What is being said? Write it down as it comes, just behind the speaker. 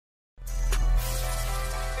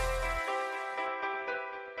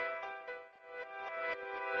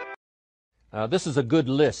This is a good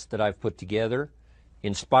list that I've put together,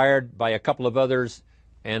 inspired by a couple of others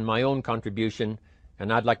and my own contribution,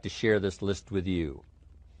 and I'd like to share this list with you.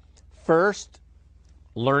 First,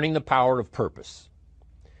 learning the power of purpose.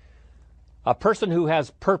 A person who has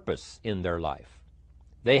purpose in their life,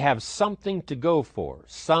 they have something to go for,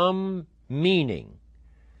 some meaning.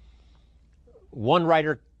 One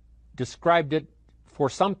writer described it, for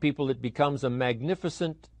some people it becomes a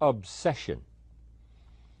magnificent obsession.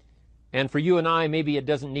 And for you and I, maybe it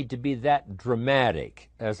doesn't need to be that dramatic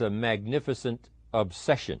as a magnificent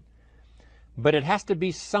obsession. But it has to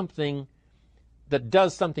be something that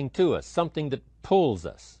does something to us, something that pulls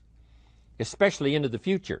us, especially into the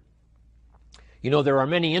future. You know, there are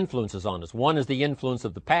many influences on us. One is the influence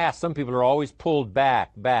of the past. Some people are always pulled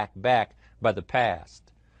back by the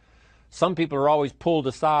past. Some people are always pulled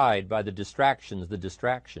aside by the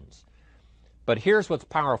distractions. But here's what's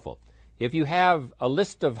powerful. If you have a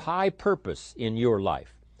list of high purpose in your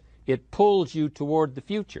life, it pulls you toward the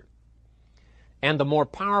future. And the more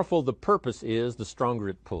powerful the purpose is, the stronger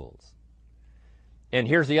it pulls. And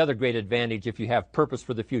here's the other great advantage if you have purpose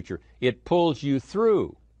for the future. It pulls you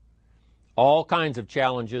through all kinds of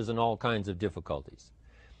challenges and all kinds of difficulties.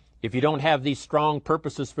 If you don't have these strong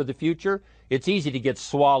purposes for the future, it's easy to get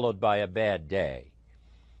swallowed by a bad day.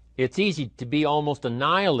 It's easy to be almost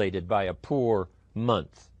annihilated by a poor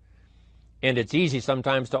month. And it's easy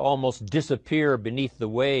sometimes to almost disappear beneath the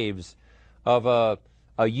waves of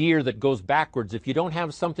a year that goes backwards if you don't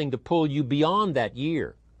have something to pull you beyond that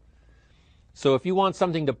year. So if you want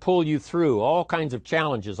something to pull you through all kinds of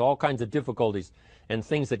challenges, all kinds of difficulties, and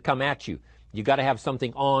things that come at you, you got to have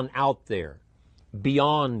something on out there,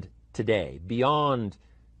 beyond today, beyond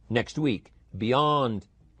next week, beyond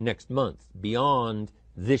next month, beyond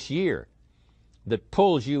this year, that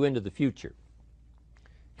pulls you into the future.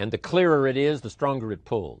 And the clearer it is, the stronger it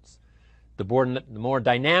pulls. The more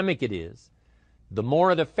dynamic it is, the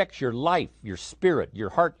more it affects your life, your spirit, your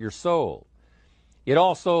heart, your soul. It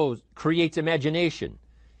also creates imagination.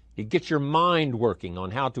 It gets your mind working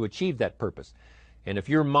on how to achieve that purpose. And if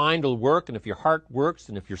your mind will work, and if your heart works,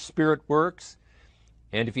 and if your spirit works,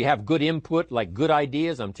 and if you have good input, like good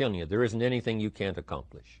ideas, I'm telling you, there isn't anything you can't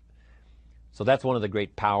accomplish. So that's one of the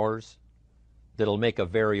great powers that'll make a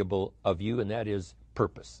variable of you, and that is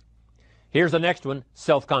purpose. Here's the next one,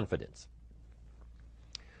 self-confidence.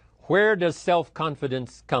 Where does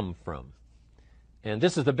self-confidence come from? And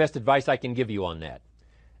this is the best advice I can give you on that.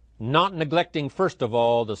 Not neglecting, first of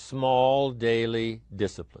all, the small daily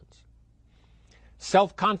disciplines.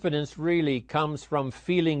 Self-confidence really comes from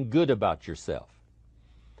feeling good about yourself.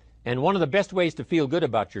 And one of the best ways to feel good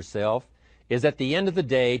about yourself is at the end of the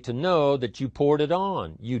day to know that you poured it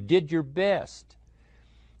on. You did your best.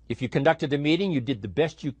 If you conducted a meeting, you did the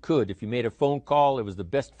best you could. If you made a phone call, it was the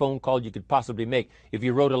best phone call you could possibly make. If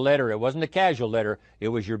you wrote a letter, it wasn't a casual letter, it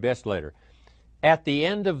was your best letter. At the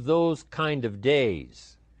end of those kind of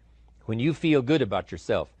days, when you feel good about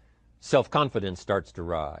yourself, self-confidence starts to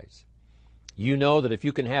rise. You know that if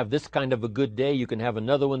you can have this kind of a good day, you can have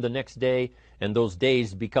another one the next day, and those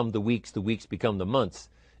days become the weeks become the months,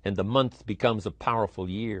 and the month becomes a powerful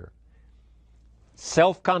year.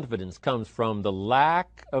 Self-confidence comes from the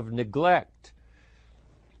lack of neglect.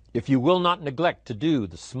 If you will not neglect to do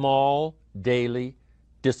the small daily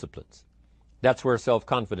disciplines, that's where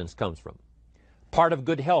self-confidence comes from. Part of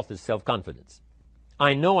good health is self-confidence.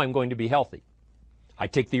 I know I'm going to be healthy. I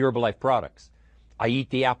take the Herbalife products. I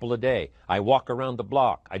eat the apple a day. I walk around the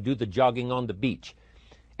block. I do the jogging on the beach.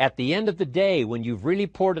 At the end of the day, when you've really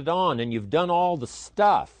poured it on and you've done all the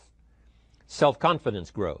stuff,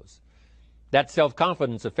 self-confidence grows. That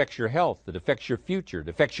self-confidence affects your health. It affects your future. It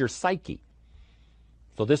affects your psyche.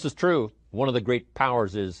 So this is true. One of the great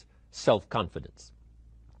powers is self-confidence.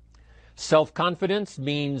 Self-confidence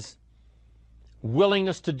means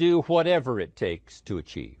willingness to do whatever it takes to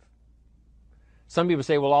achieve. Some people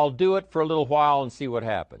say, well, I'll do it for a little while and see what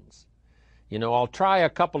happens. You know, I'll try a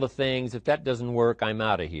couple of things. If that doesn't work, I'm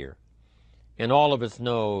out of here. And all of us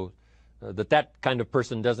know that kind of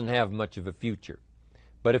person doesn't have much of a future.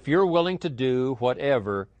 But if you're willing to do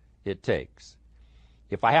whatever it takes,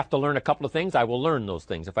 if I have to learn a couple of things, I will learn those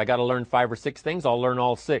things. If I got to learn 5 or 6 things, I'll learn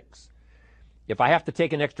all 6. If I have to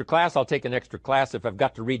take an extra class, I'll take an extra class. If I've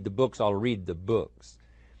got to read the books, I'll read the books.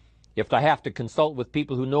 If I have to consult with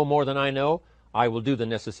people who know more than I know, I will do the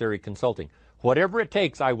necessary consulting. Whatever it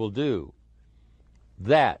takes, I will do.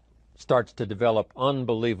 That starts to develop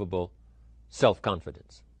unbelievable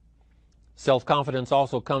self-confidence. Self-confidence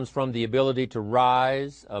also comes from the ability to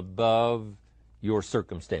rise above your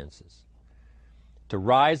circumstances, to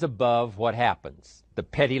rise above what happens, the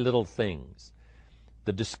petty little things,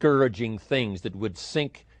 the discouraging things that would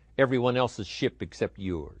sink everyone else's ship except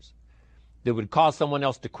yours, that would cause someone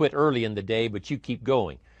else to quit early in the day, but you keep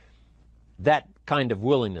going. That kind of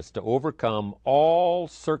willingness to overcome all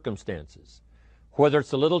circumstances, whether it's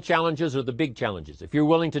the little challenges or the big challenges. If you're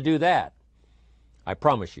willing to do that, I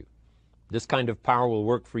promise you, this kind of power will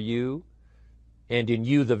work for you, and in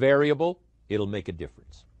you, the variable, it'll make a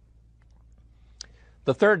difference.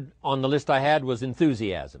 The third on the list I had was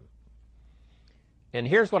enthusiasm. And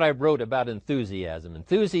here's what I wrote about enthusiasm.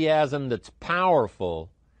 Enthusiasm that's powerful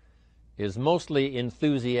is mostly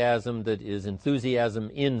enthusiasm that is enthusiasm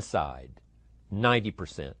inside,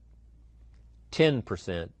 90%,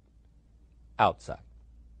 10% outside.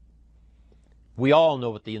 We all know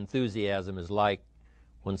what the enthusiasm is like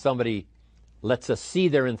when somebody lets us see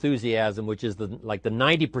their enthusiasm, which is like the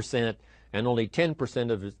 90%, and only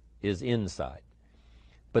 10% of it is inside.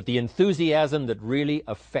 But the enthusiasm that really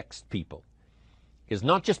affects people is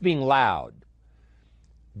not just being loud,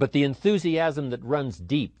 but the enthusiasm that runs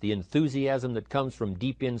deep, the enthusiasm that comes from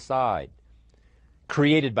deep inside,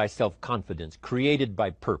 created by self-confidence, created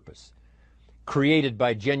by purpose, created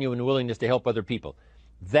by genuine willingness to help other people.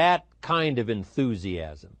 That kind of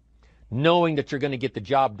enthusiasm, knowing that you're going to get the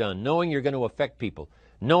job done, knowing you're going to affect people,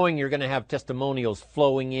 knowing you're going to have testimonials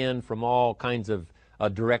flowing in from all kinds of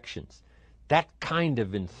directions. That kind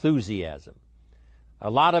of enthusiasm. A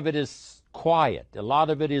lot of it is quiet. A lot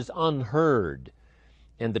of it is unheard.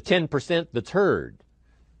 And the 10% that's heard,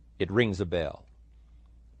 it rings a bell.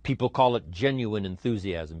 People call it genuine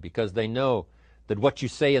enthusiasm because they know that what you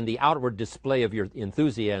say in the outward display of your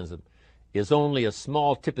enthusiasm is only a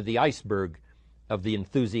small tip of the iceberg of the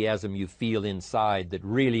enthusiasm you feel inside that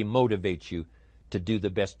really motivates you to do the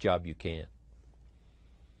best job you can.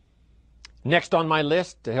 Next on my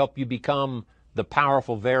list to help you become the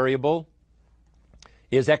powerful variable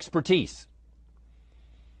is expertise.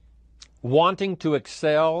 Wanting to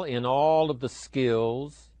excel in all of the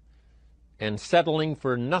skills and settling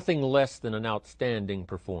for nothing less than an outstanding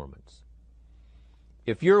performance.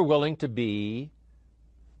 If you're willing to be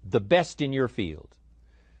the best in your field,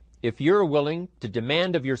 if you're willing to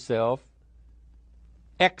demand of yourself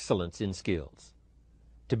excellence in skills,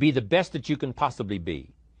 to be the best that you can possibly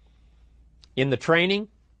be, in the training,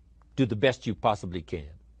 do the best you possibly can.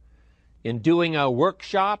 In doing a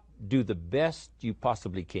workshop, do the best you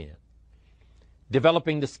possibly can.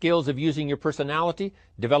 Developing the skills of using your personality,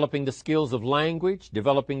 developing the skills of language,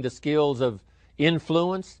 developing the skills of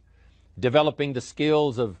influence, developing the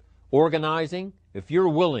skills of organizing. If you're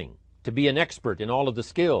willing to be an expert in all of the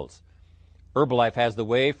skills, Herbalife has the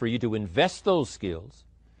way for you to invest those skills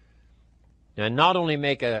and not only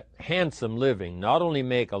make a handsome living, not only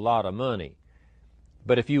make a lot of money,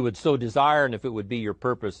 but if you would so desire and if it would be your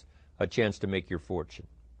purpose, a chance to make your fortune.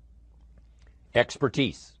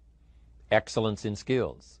 Expertise. Excellence in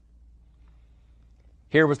skills.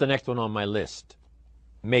 Here was the next one on my list,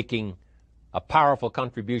 making a powerful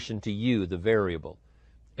contribution to you, the variable,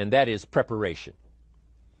 and that is preparation.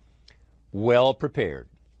 Well prepared.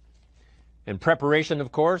 And preparation,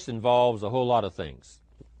 of course, involves a whole lot of things.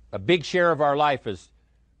 A big share of our life is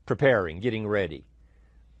preparing, getting ready.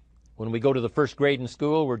 When we go to the first grade in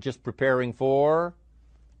school, we're just preparing for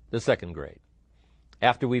the second grade.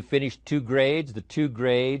 After we've finished 2 grades, the 2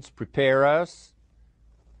 grades prepare us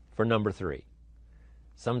for number 3.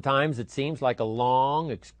 Sometimes it seems like a long,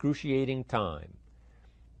 excruciating time.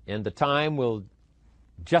 And the time will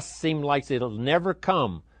just seem like it'll never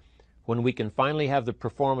come when we can finally have the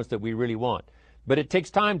performance that we really want. But it takes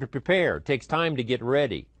time to prepare. It takes time to get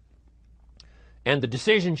ready. And the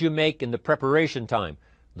decisions you make in the preparation time,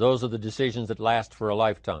 those are the decisions that last for a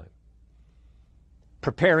lifetime.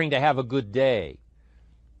 Preparing to have a good day.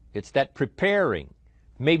 It's that preparing,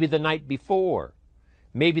 maybe the night before,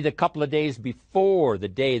 maybe the couple of days before the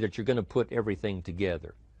day that you're going to put everything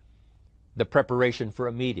together. The preparation for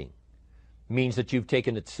a meeting means that you've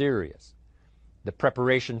taken it serious. The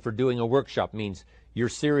preparation for doing a workshop means you're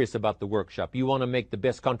serious about the workshop. You want to make the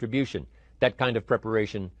best contribution. That kind of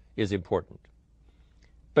preparation is important.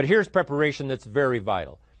 But here's preparation that's very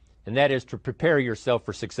vital, and that is to prepare yourself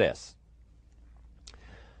for success.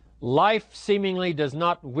 Life seemingly does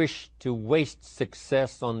not wish to waste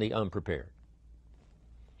success on the unprepared.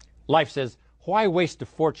 Life says, why waste a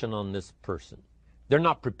fortune on this person? They're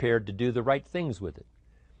not prepared to do the right things with it.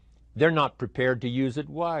 They're not prepared to use it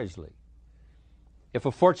wisely. If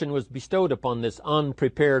a fortune was bestowed upon this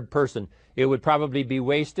unprepared person, it would probably be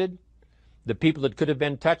wasted. The people that could have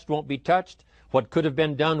been touched won't be touched. What could have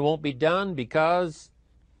been done won't be done because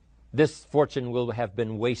this fortune will have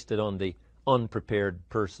been wasted on the unprepared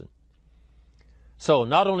person. So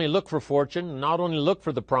not only look for fortune, not only look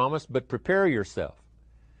for the promise, but prepare yourself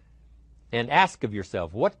and ask of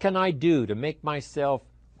yourself, what can I do to make myself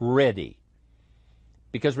ready?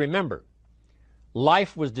 Because remember,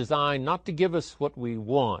 life was designed not to give us what we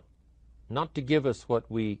want, not to give us what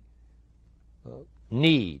we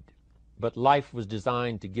need, but life was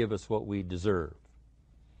designed to give us what we deserve.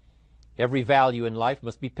 Every value in life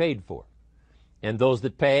must be paid for, and those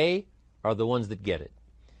that pay are the ones that get it.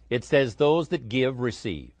 It says those that give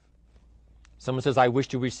receive. Someone says, I wish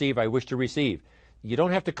to receive, I wish to receive. You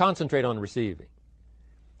don't have to concentrate on receiving.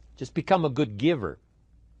 Just become a good giver.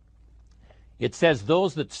 It says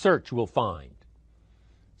those that search will find.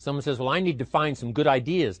 Someone says, well, I need to find some good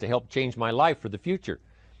ideas to help change my life for the future.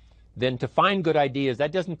 Then to find good ideas,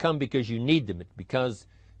 that doesn't come because you need them.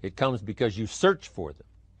 It comes because you search for them.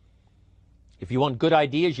 If you want good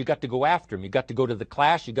ideas, you got to go after them. You got to go to the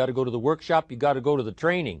class, you got to go to the workshop, you got to go to the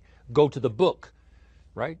training, go to the book,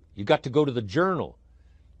 right? You got to go to the journal,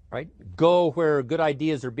 right? Go where good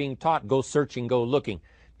ideas are being taught. Go searching, go looking,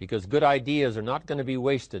 because good ideas are not going to be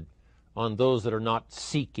wasted on those that are not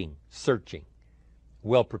seeking, searching,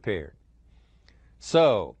 well prepared.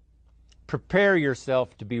 So, prepare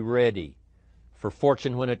yourself to be ready for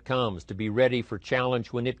fortune when it comes, to be ready for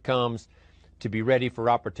challenge when it comes, to be ready for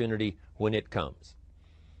opportunity when it comes.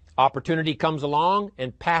 Opportunity comes along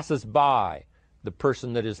and passes by the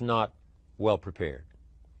person that is not well prepared.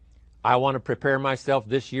 I want to prepare myself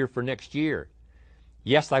this year for next year.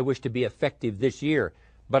 Yes, I wish to be effective this year,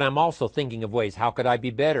 but I'm also thinking of ways, how could I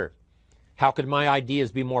be better? How could my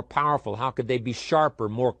ideas be more powerful? How could they be sharper,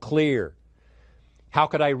 more clear? How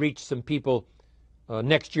could I reach some people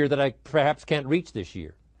next year that I perhaps can't reach this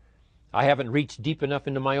year? I haven't reached deep enough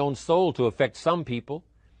into my own soul to affect some people.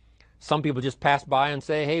 Some people just pass by and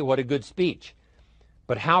say, hey, what a good speech.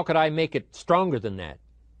 But how could I make it stronger than that,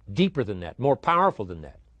 deeper than that, more powerful than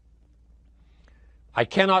that? I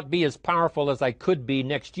cannot be as powerful as I could be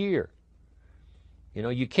next year. You know,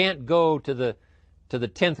 you can't go to the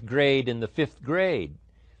 10th grade in the 5th grade.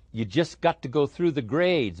 You just got to go through the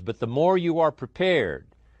grades. But the more you are prepared,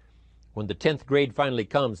 when the 10th grade finally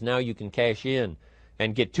comes, now you can cash in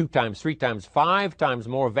and get 2 times, 3 times, 5 times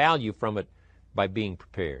more value from it by being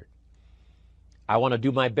prepared. I want to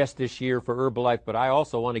do my best this year for Herbalife, but I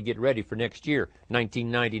also want to get ready for next year,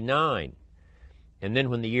 1999. And then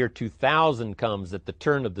when the year 2000 comes, at the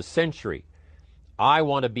turn of the century, I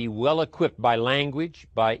want to be well equipped by language,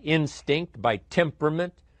 by instinct, by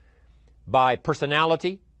temperament, by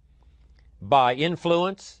personality, by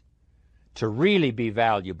influence, to really be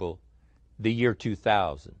valuable the year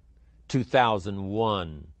 2000,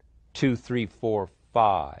 2001, 2, 3, 4,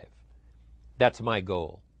 5. That's my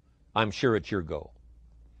goal. I'm sure it's your goal.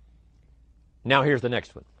 Now here's the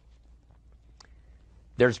next one.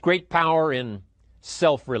 There's great power in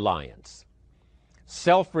self-reliance.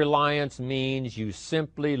 Self-reliance means you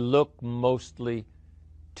simply look mostly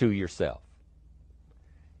to yourself.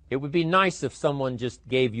 It would be nice if someone just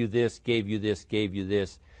gave you this, gave you this, gave you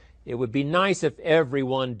this. It would be nice if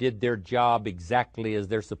everyone did their job exactly as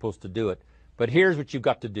they're supposed to do it. But here's what you've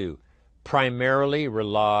got to do. Primarily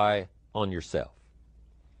rely on yourself.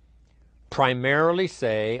 Primarily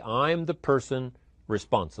say, I'm the person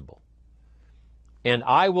responsible. And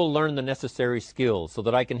I will learn the necessary skills so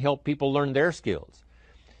that I can help people learn their skills.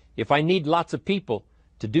 If I need lots of people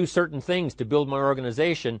to do certain things to build my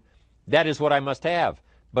organization, that is what I must have.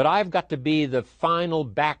 But I've got to be the final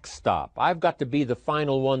backstop. I've got to be the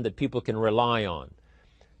final one that people can rely on.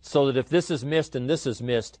 So that if this is missed and this is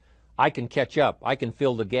missed, I can catch up. I can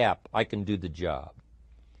fill the gap. I can do the job.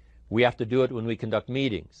 We have to do it when we conduct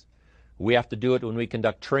meetings. We have to do it when we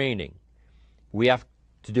conduct training. We have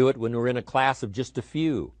to do it when we're in a class of just a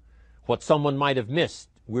few. What someone might have missed,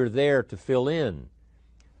 we're there to fill in.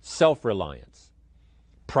 Self-reliance.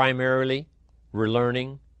 Primarily, we're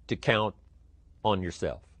learning to count on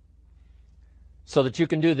yourself. So that you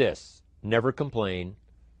can do this. Never complain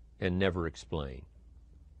and never explain.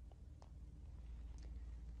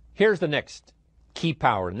 Here's the next key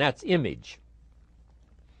power, and that's image.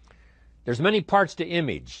 There's many parts to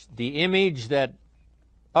image. The image that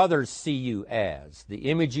others see you as, the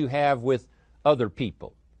image you have with other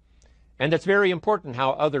people. And it's very important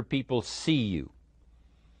how other people see you.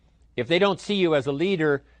 If they don't see you as a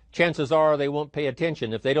leader, chances are they won't pay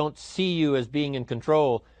attention. If they don't see you as being in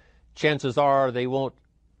control, chances are they won't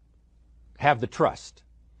have the trust.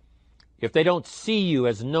 If they don't see you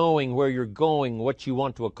as knowing where you're going, what you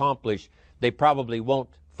want to accomplish, they probably won't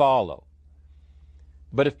follow.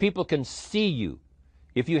 But if people can see you,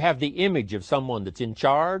 if you have the image of someone that's in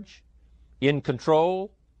charge, in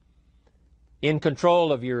control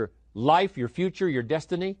of your life, your future, your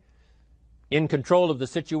destiny, in control of the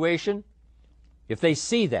situation, if they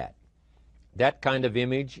see that, that kind of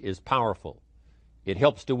image is powerful. It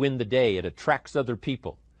helps to win the day. It attracts other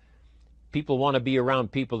people. People want to be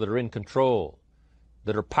around people that are in control,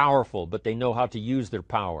 that are powerful, but they know how to use their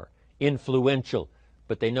power, influential,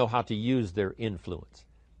 but they know how to use their influence.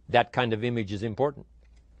 That kind of image is important.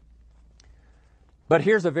 But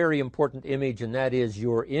here's a very important image, and that is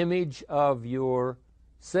your image of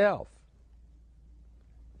yourself.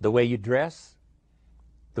 The way you dress,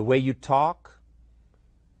 the way you talk,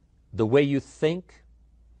 the way you think,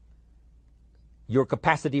 your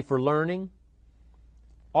capacity for learning,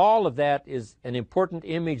 all of that is an important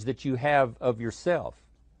image that you have of yourself.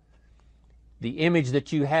 The image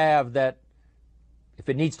that you have that if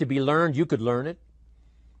it needs to be learned, you could learn it.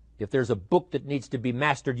 If there's a book that needs to be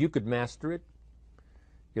mastered, you could master it.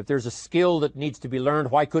 If there's a skill that needs to be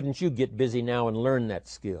learned, why couldn't you get busy now and learn that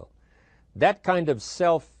skill? That kind of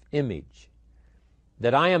self-image,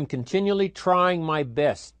 that I am continually trying my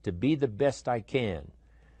best to be the best I can.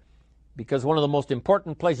 Because one of the most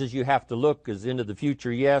important places you have to look is into the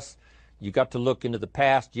future, yes. You've got to look into the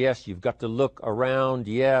past, yes. You've got to look around,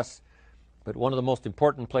 yes. But one of the most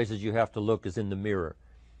important places you have to look is in the mirror.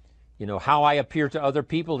 You know, how I appear to other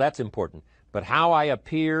people, that's important. But how I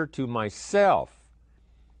appear to myself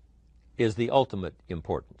is the ultimate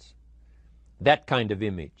importance. That kind of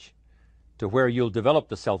image, to where you'll develop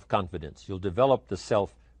the self-confidence, you'll develop the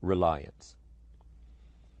self-reliance.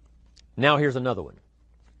 Now here's another one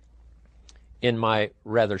in my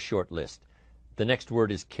rather short list. The next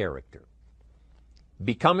word is character.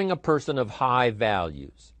 Becoming a person of high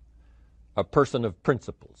values, a person of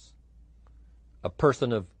principles, a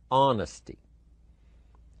person of honesty,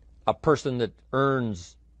 a person that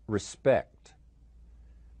earns respect.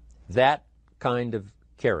 That kind of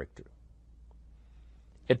character.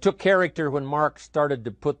 It took character when Mark started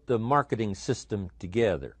to put the marketing system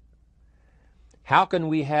together. How can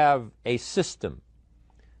we have a system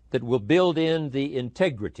that will build in the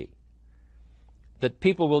integrity, that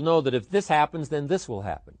people will know that if this happens, then this will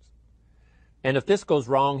happen. And if this goes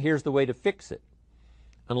wrong, here's the way to fix it.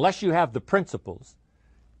 Unless you have the principles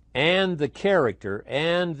and the character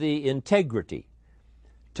and the integrity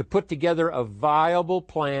to put together a viable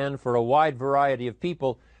plan for a wide variety of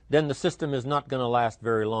people, then the system is not going to last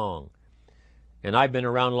very long. And I've been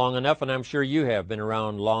around long enough, and I'm sure you have been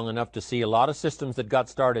around long enough to see a lot of systems that got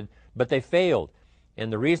started, but they failed.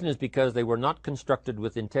 And the reason is because they were not constructed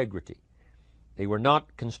with integrity. They were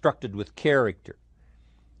not constructed with character.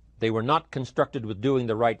 They were not constructed with doing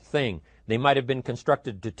the right thing. They might have been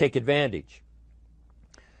constructed to take advantage.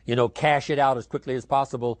 You know, cash it out as quickly as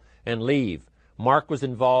possible and leave. Mark was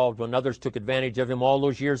involved when others took advantage of him all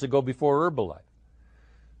those years ago before Herbalife.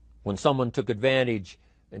 When someone took advantage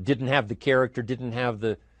and didn't have the character, didn't have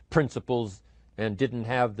the principles, and didn't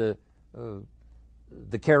have the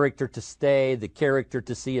character to stay, the character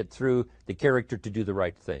to see it through, the character to do the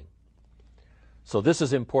right thing. So this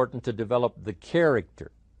is important, to develop the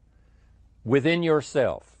character within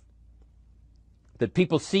yourself, that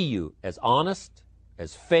people see you as honest,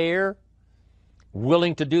 as fair,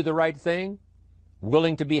 willing to do the right thing,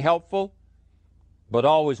 willing to be helpful, but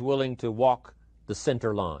always willing to walk the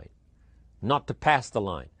center line, not to pass the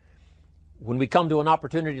line. When we come to an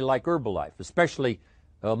opportunity like Herbalife, especially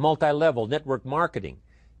multi-level network marketing,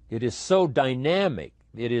 it is so dynamic,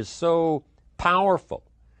 it is so powerful,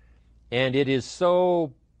 and it is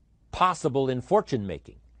so possible in fortune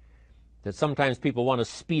making that sometimes people want to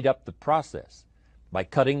speed up the process by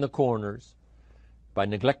cutting the corners, by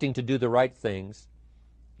neglecting to do the right things,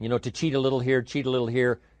 you know, to cheat a little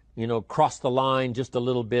here, you know, cross the line just a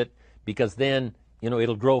little bit, because then, you know,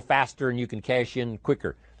 it'll grow faster and you can cash in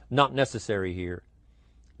quicker. Not necessary here.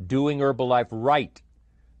 Doing Herbalife right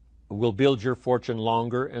will build your fortune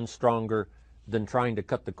longer and stronger than trying to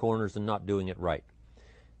cut the corners and not doing it right.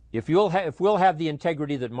 If we'll have the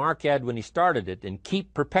integrity that Mark had when he started it, and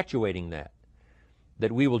keep perpetuating that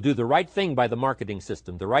we will do the right thing by the marketing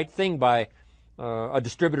system, the right thing by a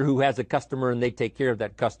distributor who has a customer and they take care of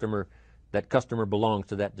that customer belongs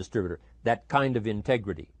to that distributor. That kind of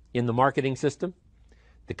integrity in the marketing system,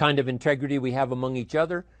 the kind of integrity we have among each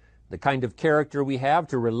other, the kind of character we have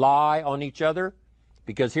to rely on each other,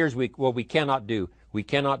 because here's what we cannot do. We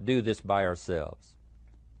cannot do this by ourselves.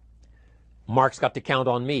 Mark's got to count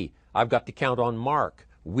on me. I've got to count on Mark.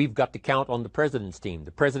 We've got to count on the president's team.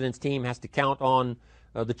 The president's team has to count on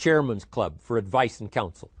the chairman's club for advice and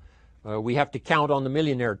counsel. We have to count on the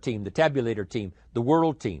millionaire team, the tabulator team, the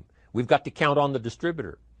world team. We've got to count on the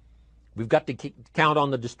distributor. We've got to count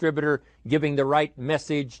on the distributor giving the right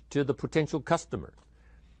message to the potential customer.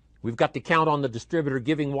 We've got to count on the distributor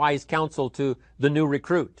giving wise counsel to the new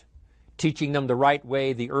recruit, teaching them the right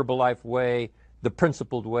way, the Herbalife way, the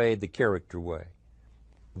principled way, the character way.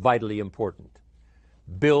 Vitally important.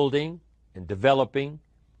 Building and developing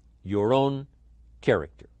your own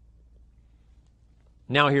character.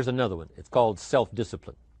 Now here's another one. It's called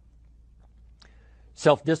self-discipline.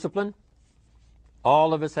 Self-discipline,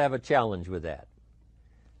 all of us have a challenge with that.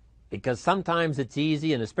 Because sometimes it's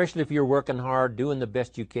easy, and especially if you're working hard, doing the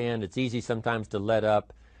best you can, it's easy sometimes to let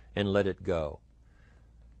up and let it go.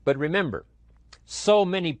 But remember, so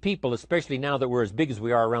many people, especially now that we're as big as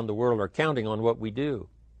we are around the world, are counting on what we do.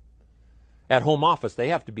 At home office, they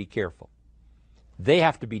have to be careful. They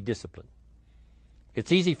have to be disciplined.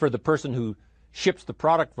 It's easy for the person who ships the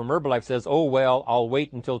product from Herbalife says, oh, well, I'll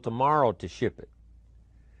wait until tomorrow to ship it.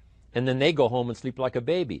 And then they go home and sleep like a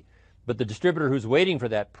baby. But the distributor who's waiting for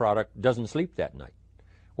that product doesn't sleep that night,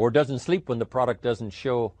 or doesn't sleep when the product doesn't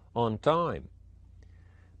show on time.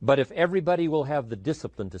 But if everybody will have the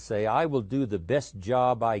discipline to say, I will do the best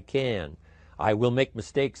job I can. I will make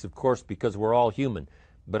mistakes, of course, because we're all human,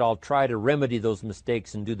 but I'll try to remedy those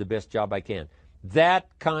mistakes and do the best job I can. That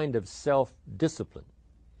kind of self-discipline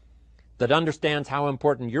that understands how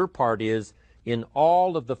important your part is in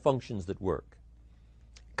all of the functions that work.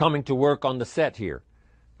 Coming to work on the set here,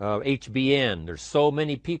 HBN, there's so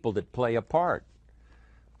many people that play a part.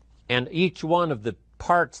 And each one of the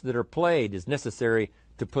parts that are played is necessary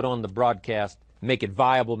to put on the broadcast, make it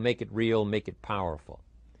viable, make it real, make it powerful.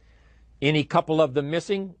 Any couple of them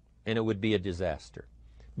missing, and it would be a disaster.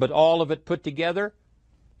 But all of it put together,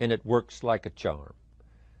 and it works like a charm.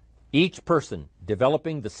 Each person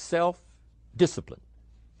developing the self-discipline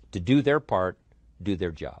to do their part, do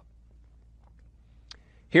their job.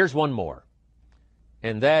 Here's one more,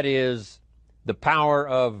 and that is the power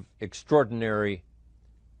of extraordinary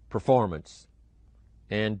performance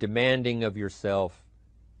and demanding of yourself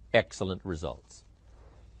excellent results.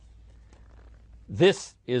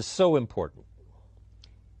 This is so important.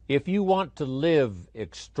 If you want to live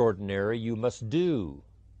extraordinary, you must do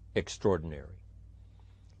extraordinary.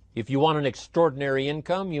 If you want an extraordinary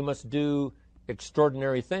income, you must do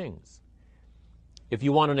extraordinary things. If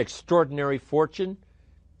you want an extraordinary fortune,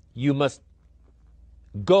 you must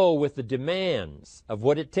go with the demands of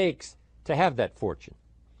what it takes to have that fortune.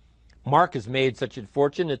 Mark has made such a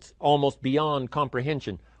fortune, it's almost beyond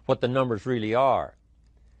comprehension what the numbers really are.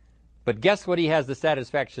 But guess what he has the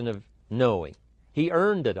satisfaction of knowing? He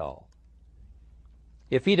earned it all.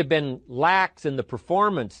 If he'd have been lax in the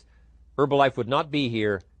performance, Herbalife would not be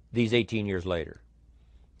here these 18 years later.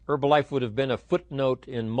 Herbalife would have been a footnote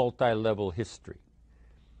in multi-level history.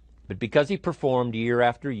 But because he performed year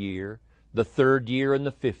after year, the 3rd year and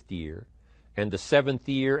the 5th year, and the 7th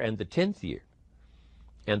year and the 10th year,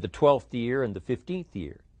 and the 12th year and the 15th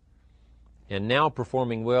year, and now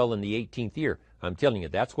performing well in the 18th year, I'm telling you,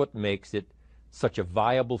 that's what makes it such a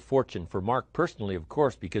viable fortune for Mark personally, of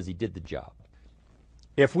course, because he did the job.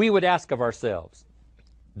 If we would ask of ourselves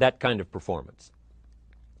that kind of performance,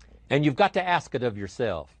 and you've got to ask it of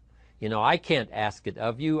yourself. You know, I can't ask it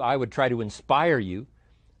of you. I would try to inspire you.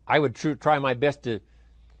 I would try my best to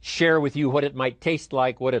share with you what it might taste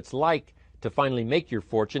like, what it's like to finally make your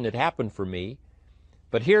fortune. It happened for me.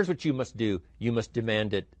 But here's what you must do. You must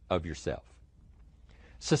demand it of yourself.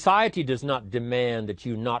 Society does not demand that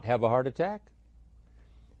you not have a heart attack.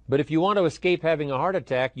 But if you want to escape having a heart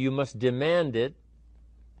attack, you must demand it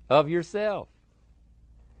of yourself.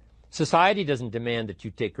 Society doesn't demand that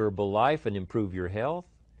you take Herbalife and improve your health.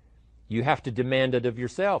 You have to demand it of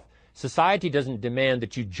yourself. Society doesn't demand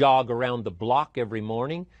that you jog around the block every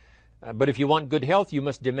morning. But if you want good health, you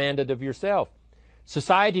must demand it of yourself.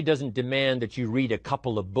 Society doesn't demand that you read a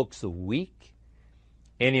couple of books a week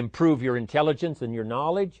and improve your intelligence and your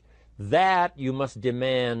knowledge. That you must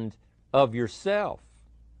demand of yourself.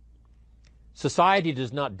 Society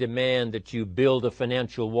does not demand that you build a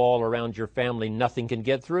financial wall around your family nothing can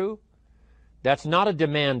get through. That's not a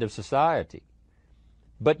demand of society.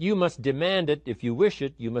 But you must demand it, if you wish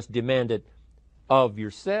it, you must demand it of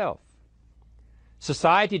yourself.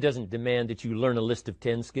 Society doesn't demand that you learn a list of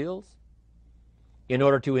 10 skills in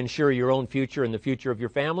order to ensure your own future and the future of your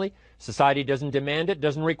family. Society doesn't demand it,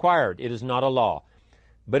 doesn't require it. It is not a law.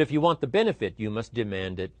 But if you want the benefit, you must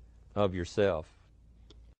demand it of yourself.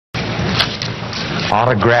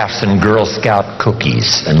 Autographs and Girl Scout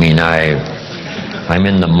cookies. I mean, I'm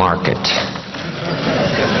in the market.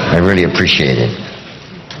 I really appreciate it.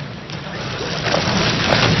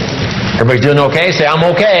 Everybody doing okay? Say, I'm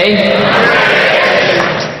okay.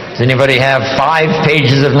 Does anybody have 5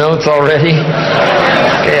 pages of notes already?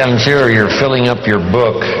 Okay, I'm sure you're filling up your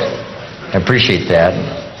book. I appreciate that.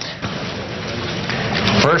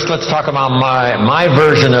 First, let's talk about my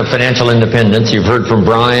version of financial independence. You've heard from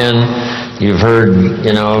Brian. You've heard,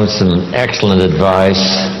 some excellent advice.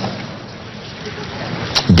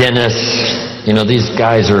 Dennis, these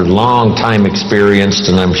guys are long time experienced,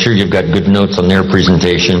 and I'm sure you've got good notes on their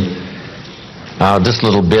presentation. This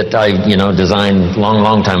little bit I, designed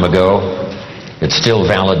long time ago. It's still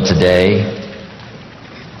valid today.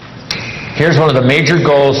 Here's one of the major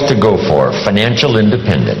goals to go for: financial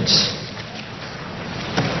independence.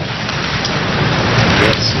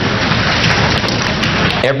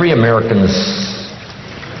 Every American's,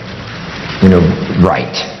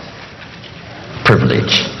 right,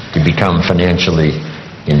 privilege to become financially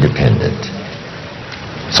independent.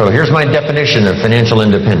 So here's my definition of financial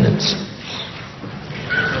independence.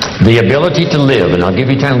 The ability to live, and I'll give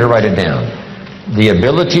you time to write it down, the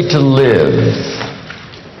ability to live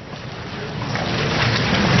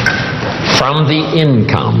from the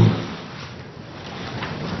income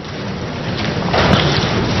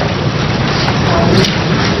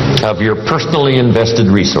of your personally invested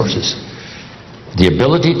resources. The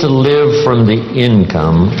ability to live from the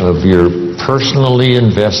income of your personally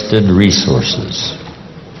invested resources.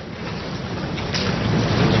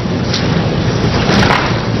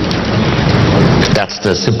 That's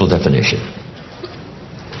the simple definition.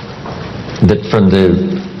 That from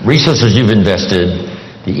the resources you've invested,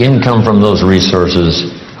 the income from those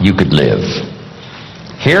resources, you could live.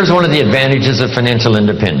 Here's one of the advantages of financial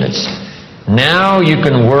independence. Now you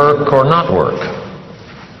can work or not work.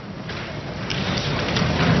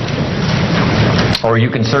 Or you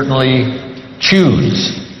can certainly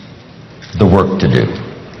choose the work to do.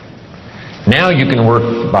 Now you can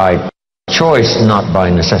work by choice, not by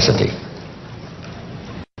necessity.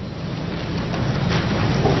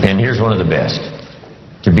 And here's one of the best: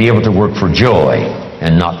 to be able to work for joy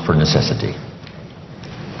and not for necessity.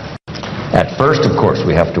 At first, of course,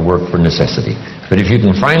 we have to work for necessity. But if you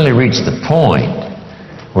can finally reach the point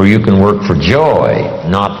where you can work for joy,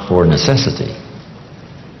 not for necessity.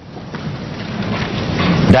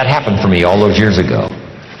 That happened for me all those years ago.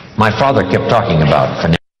 My father kept talking about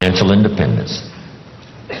financial independence,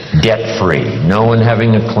 debt-free, no one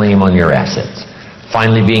having a claim on your assets,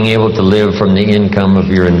 finally being able to live from the income of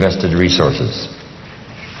your invested resources.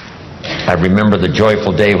 I remember the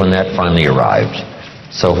joyful day when that finally arrived.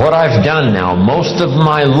 So what I've done now, most of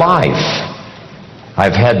my life,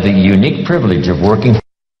 I've had the unique privilege of working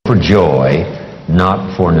for joy,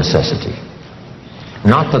 not for necessity.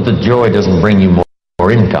 Not that the joy doesn't bring you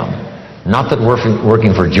more income. Not that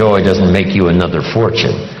working for joy doesn't make you another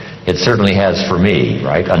fortune. It certainly has for me,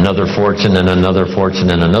 right? Another fortune and another fortune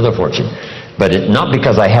and another fortune. But not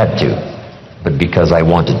because I had to, but because I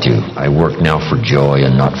wanted to. I work now for joy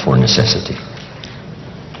and not for necessity.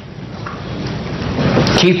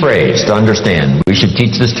 Key phrase to understand, we should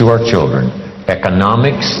teach this to our children: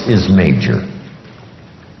 economics is major.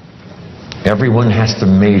 Everyone has to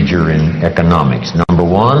major in economics. Number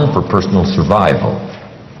one, for personal survival.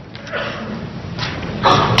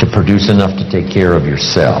 To produce enough to take care of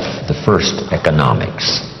yourself. The first,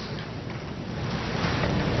 economics.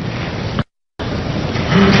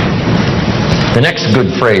 The next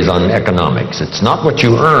good phrase on economics: it's not what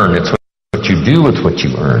you earn, it's what you do with what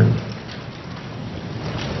you earn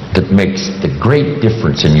that makes the great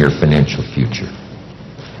difference in your financial future.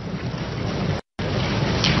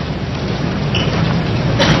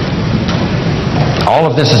 All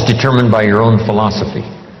of this is determined by your own philosophy.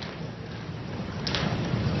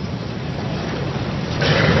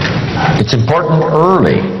 It's important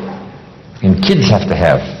early, and kids have to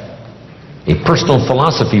have a personal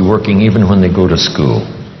philosophy working even when they go to school.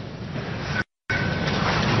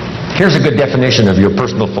 Here's a good definition of your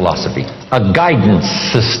personal philosophy: a guidance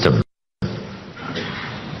system.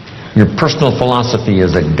 Your personal philosophy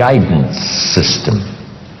is a guidance system.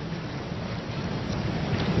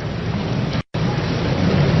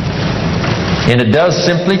 And it does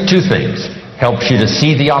simply two things: helps you to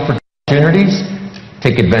see the opportunities,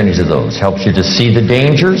 take advantage of those; helps you to see the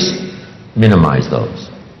dangers, minimize those.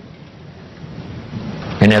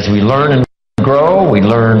 And as we learn and grow, we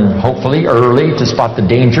learn, hopefully, early to spot the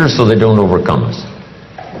dangers so they don't overcome us.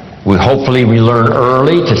 Hopefully we learn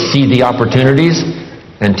early to see the opportunities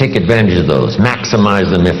and take advantage of those,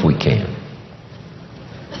 maximize them if we can.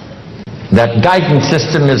 That guidance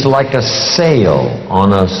system is like a sail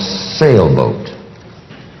on a sailboat.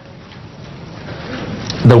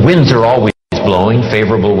 The winds are always blowing: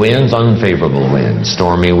 favorable winds, unfavorable winds,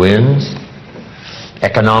 stormy winds,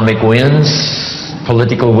 economic winds,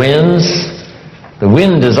 political winds. The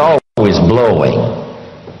wind is always blowing.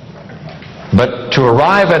 But to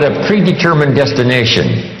arrive at a predetermined destination,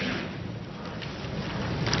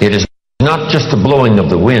 It is not just the blowing of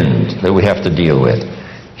the wind that we have to deal with.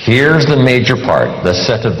 Here's the major part, the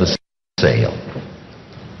set of the sail.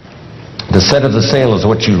 The set of the sail is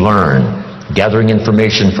what you learn, gathering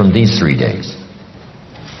information from these 3 days.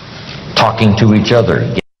 Talking to each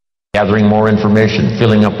other, gathering more information,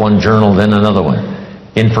 filling up one journal, then another one.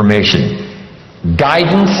 Information.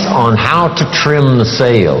 Guidance on how to trim the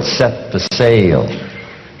sail, set the sail.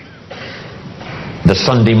 The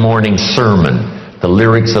Sunday morning sermon, the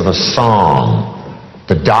lyrics of a song,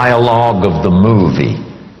 the dialogue of the movie.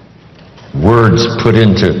 Words put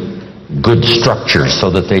into good structure so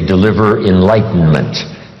that they deliver enlightenment,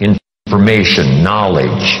 information,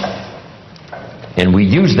 knowledge. And we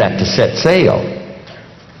use that to set sail.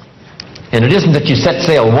 And it isn't that you set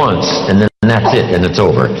sail once and then that's it and it's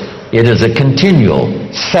over. It is a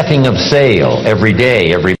continual setting of sail every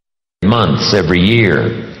day, every month, every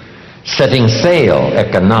year. Setting sail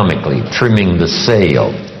economically, trimming the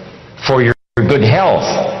sail. For your good health,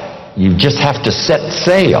 you just have to set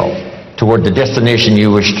sail toward the destination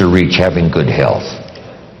you wish to reach, having good health.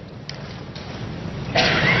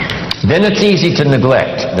 Then it's easy to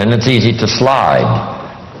neglect. Then it's easy to slide.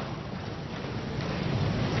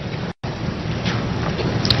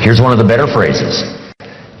 Here's one of the better phrases.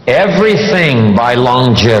 Everything by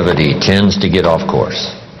longevity tends to get off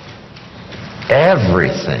course.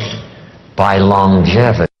 Everything by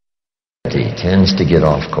longevity tends to get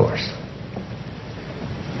off course.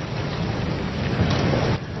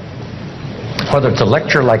 Whether it's a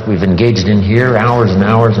lecture like we've engaged in here, hours and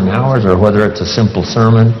hours and hours, or whether it's a simple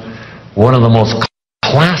sermon, one of the most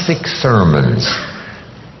classic sermons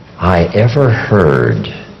I ever heard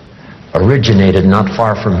originated not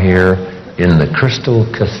far from here in the Crystal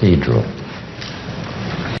Cathedral.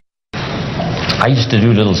 I used to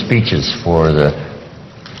do little speeches for the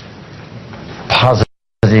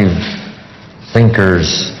Positive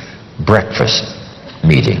Thinkers breakfast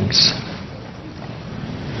meetings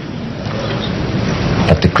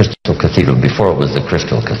at the Crystal Cathedral, before it was the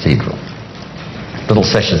Crystal Cathedral. Little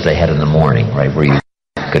sessions they had in the morning, right, where you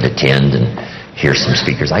could attend and hear some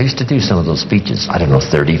speakers. I used to do some of those speeches, I don't know,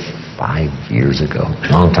 35 years ago, a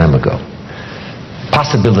long time ago.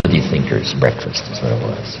 Possibility Thinkers breakfast is what it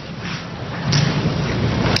was.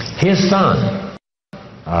 His son,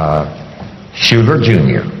 Schuler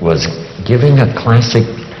Jr., was giving a classic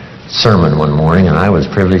sermon one morning, and I was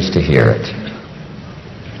privileged to hear it.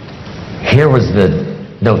 Here was the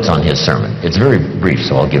notes on his sermon. It's very brief,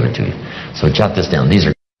 so I'll give it to you. So jot this down. These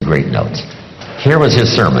are great notes. Here was his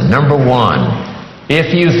sermon. Number 1,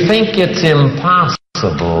 if you think it's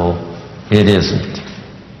impossible, it isn't.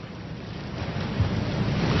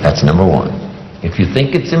 That's number 1. If you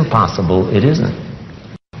think it's impossible, it isn't.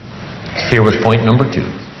 Here was point number 2.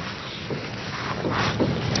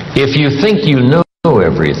 If you think you know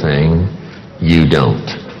everything, you don't.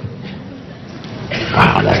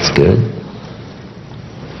 Wow, that's good.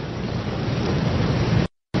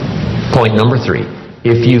 Point number 3.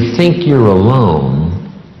 If you think you're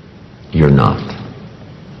alone, you're not.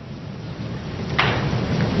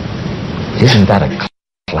 Isn't that a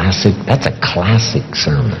classic? That's a classic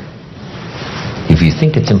sermon. If you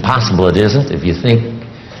think it's impossible, it isn't. If you think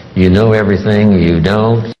you know everything, you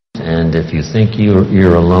don't. And if you think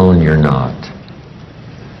you're alone, you're not.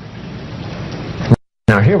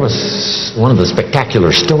 Now, here was one of the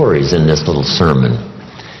spectacular stories in this little sermon.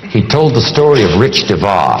 He told the story of Rich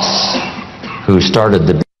DeVos, who started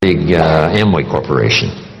the big Amway Corporation.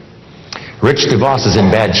 Rich DeVos is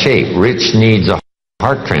in bad shape. Rich needs a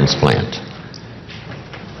heart transplant.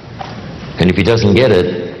 And if he doesn't get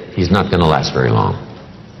it, he's not going to last very long.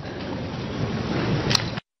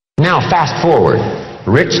 Now, fast forward.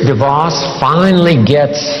 Rich DeVos finally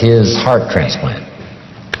gets his heart transplant.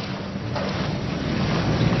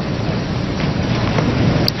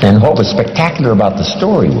 And what was spectacular about the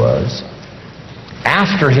story was,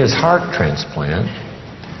 after his heart transplant,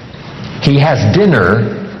 he has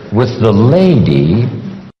dinner with the lady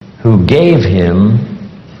who gave him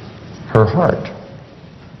her heart.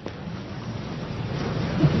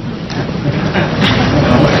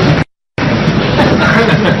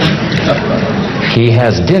 He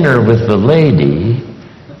has dinner with the lady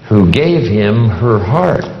who gave him her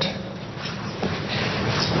heart.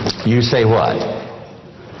 You say what?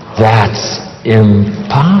 That's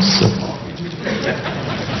impossible.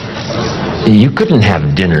 You couldn't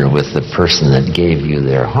have dinner with the person that gave you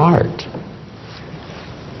their heart.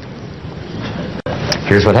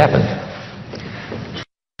 Here's what happened.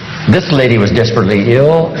 This lady was desperately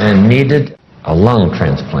ill and needed a lung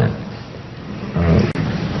transplant.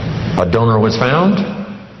 A donor was found,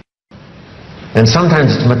 And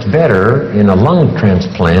sometimes it's much better in a lung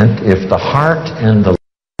transplant if the heart and the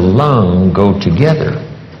lung go together.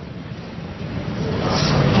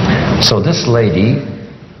 So this lady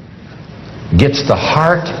gets the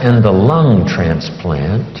heart and the lung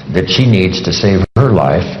transplant that she needs to save her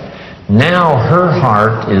life. Now her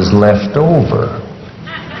heart is left over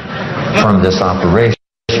from this operation,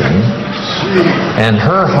 and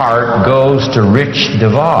her heart goes to Rich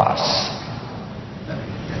DeVos.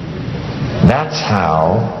 That's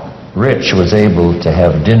how Rich was able to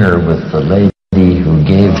have dinner with the lady who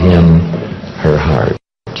gave him her heart.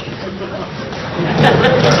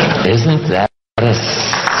 Isn't that a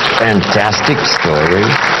fantastic story?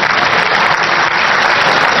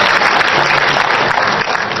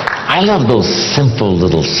 I love those simple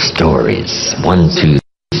little stories. 1, 2,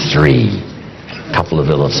 3. Couple of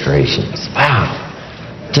illustrations. Wow.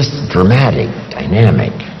 Just dramatic,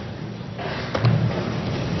 dynamic.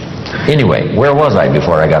 Anyway, where was I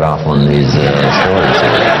before I got off on these stories?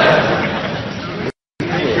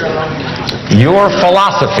 Your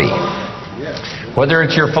philosophy. Whether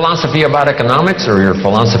it's your philosophy about economics or your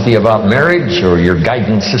philosophy about marriage or your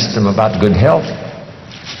guidance system about good health,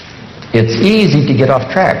 it's easy to get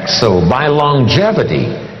off track. So by longevity,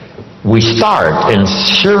 we start, and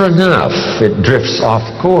sure enough, it drifts off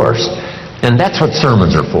course. And that's what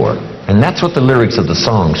sermons are for. And that's what the lyrics of the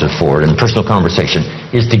songs are for in personal conversation,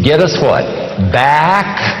 is to get us what?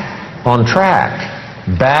 Back on track.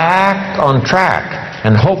 Back on track.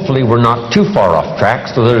 And hopefully we're not too far off track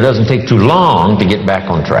so that it doesn't take too long to get back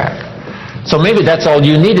on track. So maybe that's all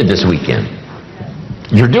you needed this weekend.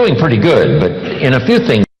 You're doing pretty good, but in a few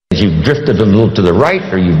things you've drifted a little to the right,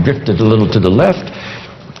 or you've drifted a little to the left,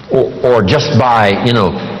 or just by,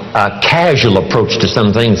 a casual approach to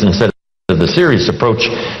some things instead of the serious approach,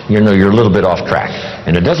 you're a little bit off track.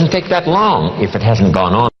 And it doesn't take that long, if it hasn't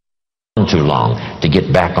gone on too long, to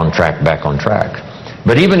get back on track.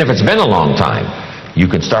 But even if it's been a long time, you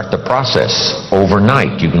can start the process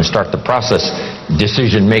overnight. You can start the process.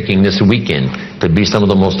 Decision-making this weekend could be some of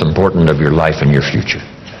the most important of your life and your future.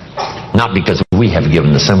 Not because we have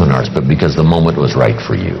given the seminars, but because the moment was right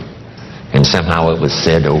for you. And somehow it was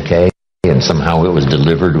said okay, and somehow it was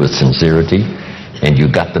delivered with sincerity, and you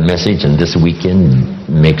got the message, and this weekend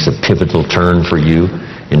makes a pivotal turn for you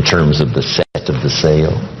in terms of the set of the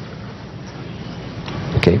sail.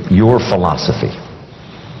 Okay, your philosophy.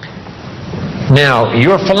 Now,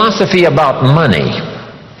 your philosophy about money.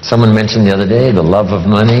 Someone mentioned the other day the love of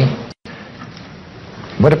money.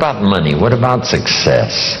 What about money? What about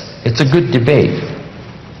success? It's a good debate.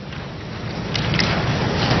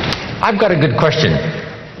 I've got a good question,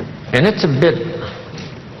 and it's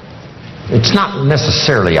not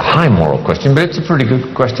necessarily a high moral question, but it's a pretty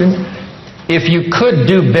good question. If you could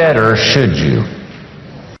do better, should you?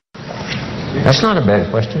 That's not a bad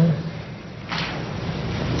question.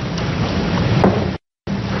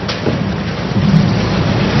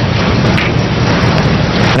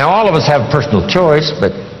 Now, all of us have personal choice,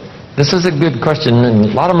 but this is a good question, and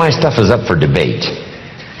a lot of my stuff is up for debate.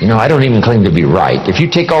 I don't even claim to be right. If you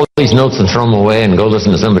take all these notes and throw them away and go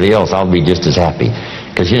listen to somebody else, I'll be just as happy.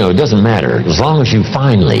 Because, it doesn't matter. As long as you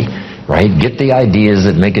finally, get the ideas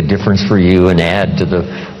that make a difference for you and add to the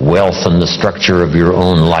wealth and the structure of your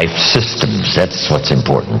own life systems. That's what's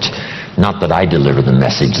important. Not that I deliver the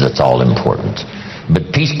message that's all important.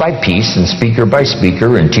 But piece by piece, and speaker by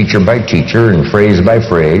speaker, and teacher by teacher, and phrase by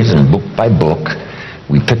phrase, and book by book,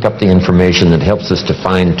 we pick up the information that helps us to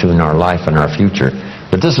fine-tune our life and our future.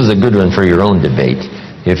 But this is a good one for your own debate.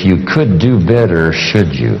 If you could do better,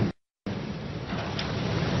 should you?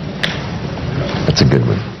 That's a good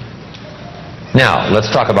one. Now,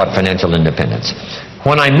 let's talk about financial independence.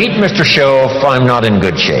 When I meet Mr. Schoaf, I'm not in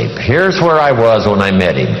good shape. Here's where I was when I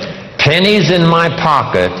met him. Pennies in my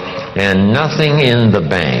pocket and nothing in the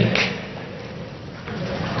bank.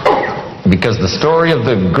 Because the story of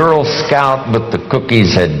the Girl Scout with the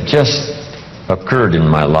cookies had just occurred in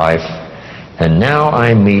my life, and now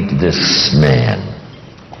I meet this man.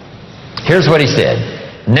 Here's what he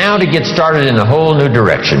said. Now, to get started in a whole new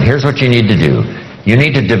direction, here's what you need to do. You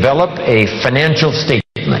need to develop a financial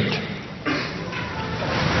statement.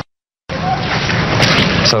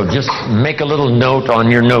 So just make a little note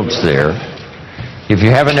on your notes there. If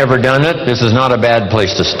you haven't ever done it, this is not a bad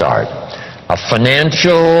place to start. A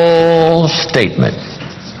financial statement.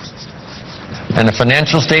 And a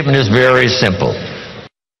financial statement is very simple.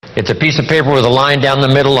 It's a piece of paper with a line down the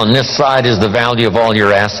middle. On this side is the value of all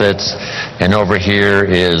your assets, and over here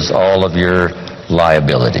is all of your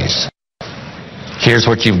liabilities. Here's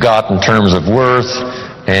what you've got in terms of worth,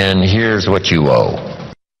 and here's what you owe.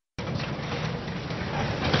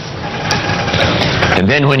 And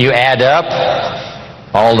then when you add up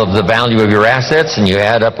all of the value of your assets and you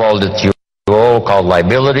add up all that you owe, called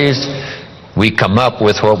liabilities, we come up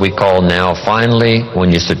with what we call now, finally, when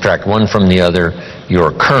you subtract one from the other, your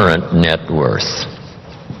current net worth.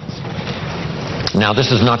 Now,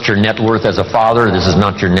 this is not your net worth as a father. This is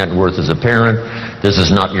not your net worth as a parent. This is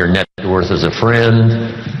not your net worth as a friend.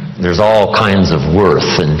 There's all kinds of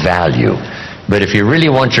worth and value. But if you really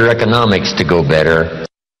want your economics to go better,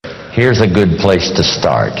 here's a good place to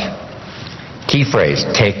start. Key phrase,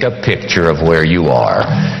 take a picture of where you are.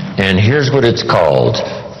 And here's what it's called,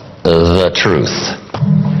 the truth.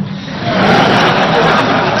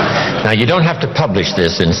 Now, you don't have to publish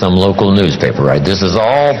this in some local newspaper, right? This is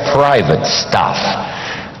all private stuff.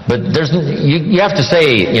 But you have to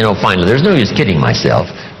say, finally, there's no use kidding myself.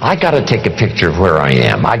 I got to take a picture of where I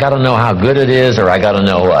am. I got to know how good it is, or I got to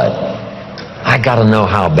know what? I got to know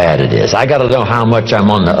how bad it is. I got to know how much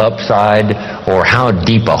I'm on the upside, or how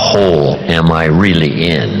deep a hole am I really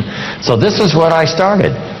in. So this is what I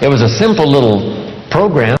started. It was a simple little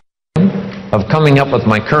program of coming up with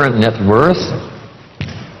my current net worth.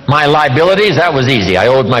 My liabilities, that was easy. I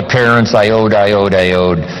owed my parents, I owed.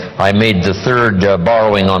 I made the third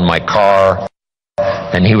borrowing on my car,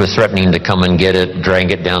 and he was threatening to come and get it,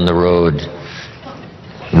 drag it down the road,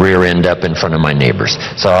 rear end up in front of my neighbors.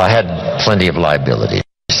 So I had plenty of liabilities.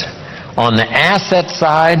 On the asset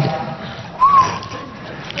side,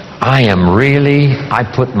 I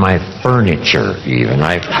put my furniture even.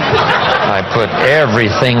 I put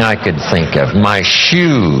everything I could think of. My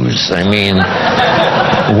shoes. I mean,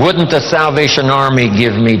 wouldn't the Salvation Army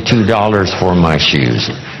give me $2 for my shoes?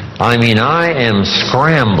 I mean, I am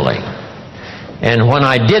scrambling. And when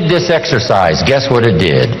I did this exercise, guess what it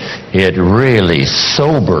did? It really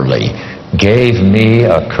soberly gave me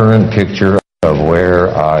a current picture of where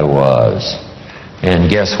I was. And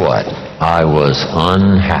guess what? I was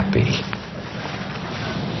unhappy.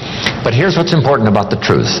 But here's what's important about the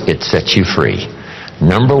truth. It sets you free.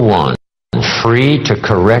 Number one, free to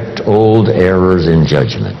correct old errors in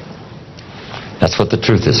judgment. That's what the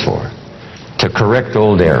truth is for. To correct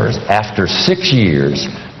old errors. After 6 years,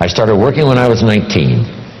 I started working when I was 19.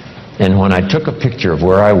 And when I took a picture of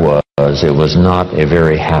where I was, it was not a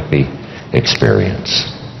very happy experience.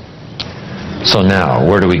 So now,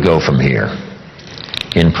 where do we go from here?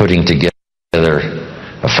 In putting together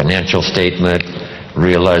a financial statement,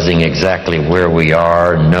 realizing exactly where we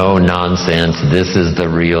are, no nonsense, this is the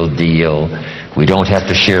real deal. We don't have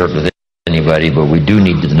to share it with anybody, but we do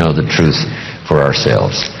need to know the truth for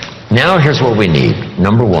ourselves. Now here's what we need.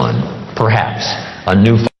 Number one, perhaps a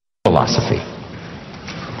new philosophy.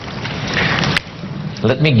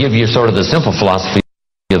 Let me give you sort of the simple philosophy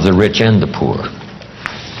of the rich and the poor.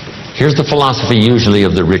 Here's the philosophy usually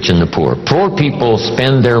of the rich and the poor. Poor people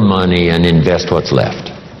spend their money and invest what's left.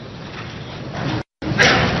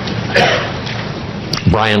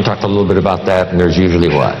 Brian talked a little bit about that, and there's usually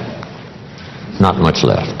what? Not much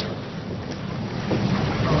left.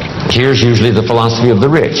 Here's usually the philosophy of the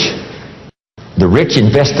rich. The rich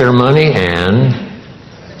invest their money and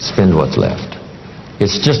spend what's left.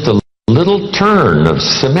 It's just a little turn of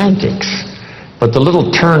semantics. But the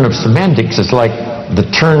little turn of semantics is like the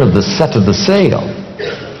turn of the set of the sail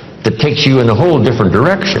that takes you in a whole different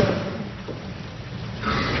direction.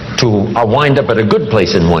 To wind up at a good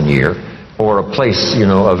place in 1 year, or a place,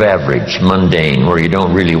 of average, mundane, where you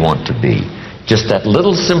don't really want to be. Just that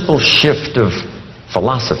little simple shift of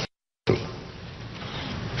philosophy.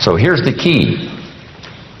 So here's the key.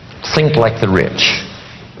 Think like the rich.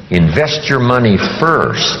 Invest your money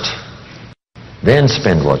first, then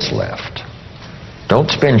spend what's left. Don't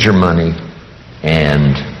spend your money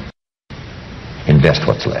and invest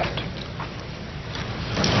what's left.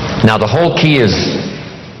 Now the whole key is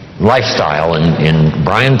lifestyle, and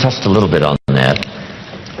Brian touched a little bit on that.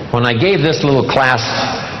 When I gave this little class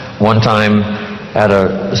one time at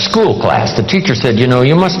a school class, the teacher said,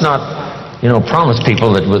 you must not, promise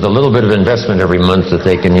people that with a little bit of investment every month that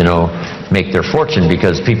they can, make their fortune,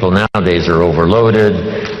 because people nowadays are overloaded.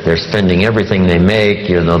 They're spending everything they make.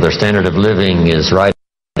 Their standard of living is right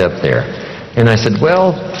up there. And I said,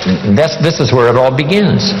 well, this is where it all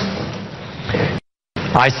begins.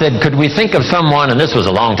 I said, could we think of someone, and this was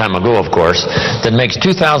a long time ago, of course, that makes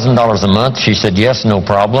 $2,000 a month? She said, yes, no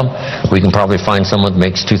problem. We can probably find someone that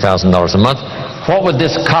makes $2,000 a month. What would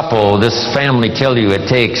this couple, this family tell you it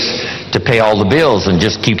takes to pay all the bills and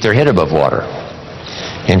just keep their head above water?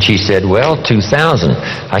 And she said, well, $2,000.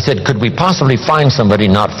 I said, could we possibly find somebody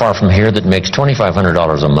not far from here that makes $2,500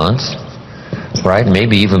 a month? Right?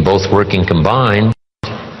 Maybe even both working combined.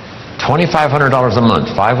 $2,500 a month,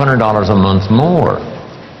 $500 a month more.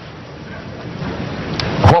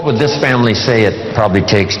 would this family say it probably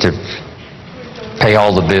takes to pay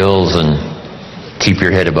all the bills and keep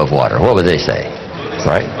your head above water? What would they say?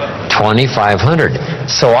 Right? $2,500.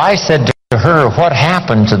 So I said to her, what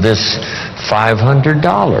happened to this $500?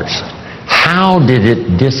 How did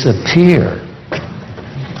it disappear?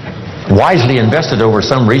 Wisely invested over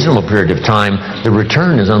some reasonable period of time, the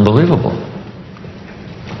return is unbelievable.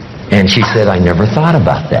 And she said, I never thought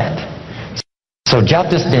about that. So jot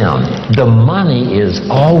this down. The money is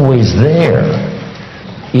always there,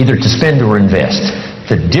 either to spend or invest.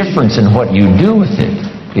 The difference in what you do with it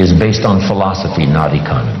is based on philosophy, not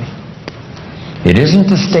economy. It isn't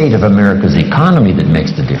the state of America's economy that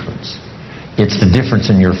makes the difference. It's the difference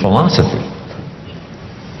in your philosophy.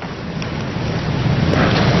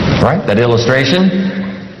 Right? That illustration?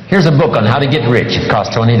 Here's a book on how to get rich. It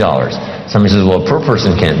costs $20. Somebody says, well, a poor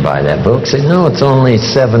person can't buy that book. Say, no, it's only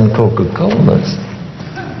 7 Coca-Colas.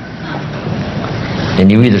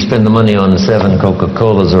 And you either spend the money on 7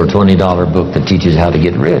 Coca-Colas or a $20 book that teaches how to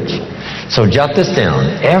get rich. So jot this down.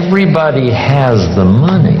 Everybody has the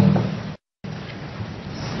money.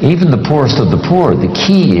 Even the poorest of the poor. The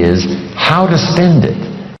key is how to spend it.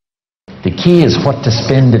 The key is what to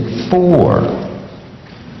spend it for.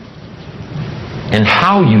 And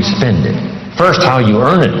how you spend it. First, how you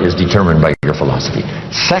earn it is determined by your philosophy.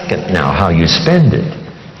 Second, now, how you spend it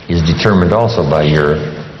is determined also by your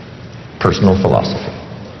personal philosophy.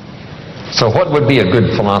 So what would be a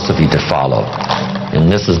good philosophy to follow?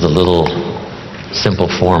 And this is the little simple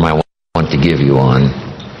form I want to give you on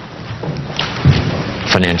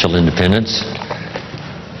financial independence,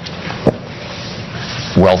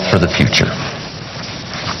 wealth for the future.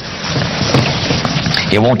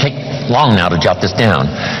 It won't take long now to jot this down.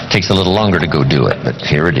 It takes a little longer to go do it, but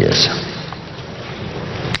here it is.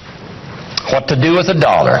 What to do with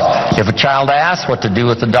 $1? If a child asks what to do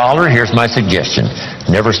with $1, here's my suggestion.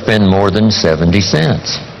 Never spend more than 70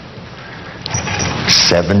 cents.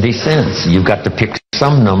 70 cents. You've got to pick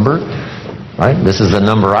some number, right? This is the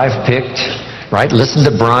number I've picked, right? Listen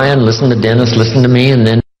to Brian, listen to Dennis, listen to me, and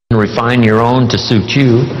then refine your own to suit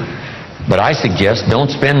you. But I suggest don't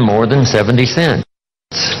spend more than 70 cents.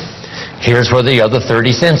 Here's where the other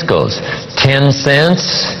 30 cents goes. 10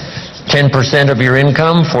 cents, 10% of your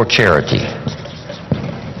income for charity,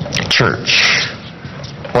 church,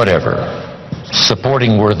 whatever,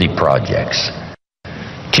 supporting worthy projects,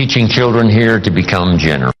 teaching children here to become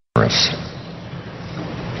generous.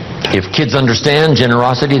 If kids understand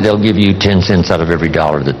generosity, they'll give you 10 cents out of every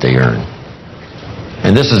dollar that they earn.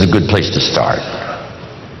 And this is a good place to start.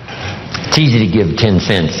 It's easy to give 10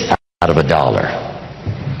 cents out of $1.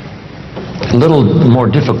 A little more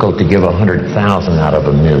difficult to give 100,000 out of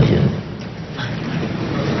 1,000,000.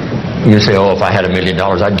 You say, oh, if I had $1 million,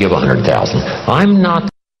 I'd give 100,000. I'm not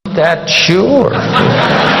that sure.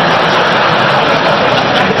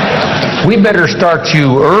 We better start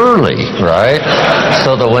you early, right?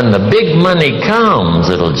 So that when the big money comes,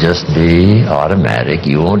 it'll just be automatic.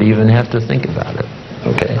 You won't even have to think about it.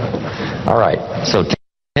 Okay? All right. So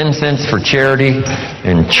 10 cents for charity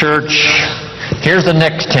and church. Here's the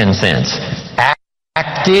next 10 cents.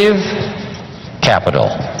 Active capital.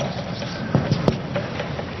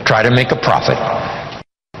 Try to make a profit.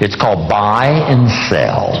 It's called buy and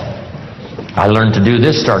sell. I learned to do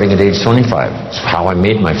this starting at age 25. It's how I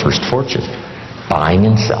made my first fortune. Buying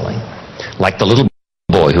and selling. Like the little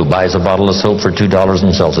boy who buys a bottle of soap for $2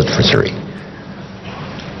 and sells it for $3.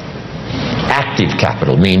 Active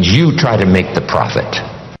capital means you try to make the profit.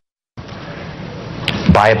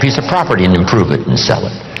 Buy a piece of property and improve it and sell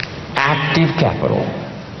it. Active capital.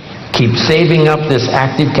 Keep saving up this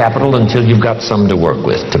active capital until you've got some to work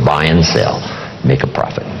with to buy and sell. Make a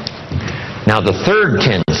profit. Now the third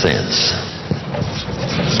 10 cents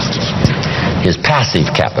is passive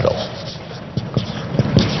capital,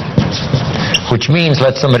 which means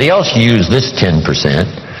let somebody else use this 10%.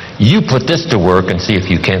 You put this to work and see if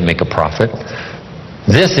you can't make a profit.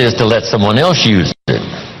 This is to let someone else use it.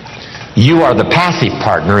 You are the passive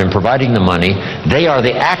partner in providing the money. They are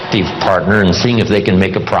the active partner in seeing if they can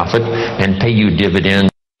make a profit and pay you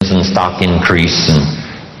dividends and stock increase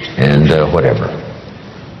and whatever.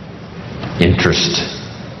 Interest.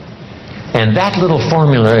 And that little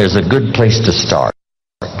formula is a good place to start.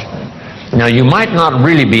 Now, you might not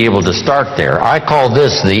really be able to start there. I call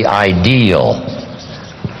this the ideal.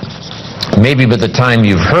 Maybe by the time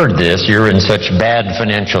you've heard this, you're in such bad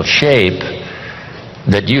financial shape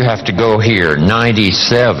that you have to go here,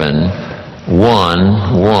 97,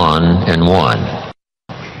 1, 1, and 1.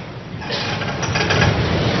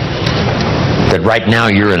 That right now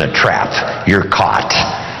you're in a trap. You're caught.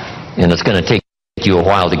 And it's going to take you a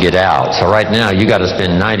while to get out. So right now you got to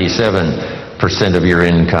spend 97% of your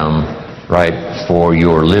income, right, for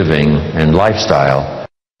your living and lifestyle,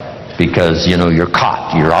 because, you know, you're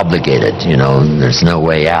caught, you're obligated, you know, there's no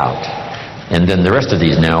way out. And then the rest of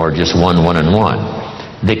these now are just one, and one.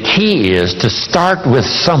 The key is to start with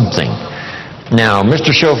something. Now,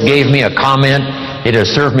 Mr. Schoaf gave me a comment. It has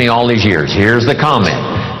served me all these years. Here's the comment.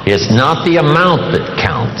 It's not the amount that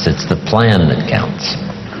counts, it's the plan that counts.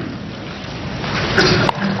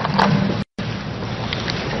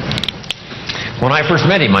 When I first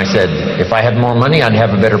met him, I said, if I had more money, I'd have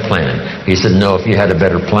a better plan. He said, no, if you had a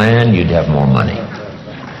better plan, you'd have more money.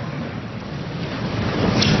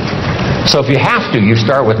 So if you have to, you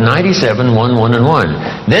start with 97, 1, and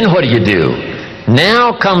 1. Then what do?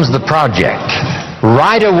 Now comes the project,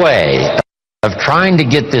 right away, of trying to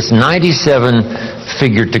get this 97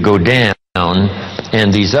 figure to go down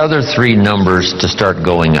and these other three numbers to start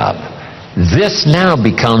going up. This now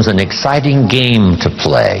becomes an exciting game to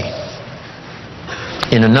play.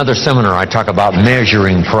 In another seminar, I talk about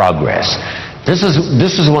measuring progress. This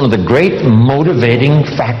is one of the great motivating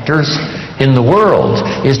factors in the world,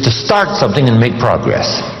 is to start something and make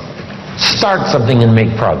progress. Start something and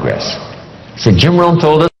make progress. So Jim Rohn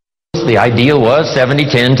told us the ideal was 70,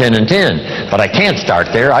 10, 10, and 10. But I can't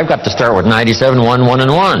start there. I've got to start with 97, 1,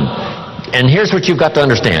 and 1. And here's what you've got to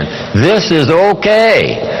understand. This is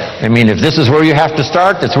okay. I mean, if this is where you have to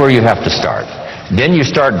start, that's where you have to start. Then you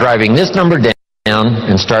start driving this number down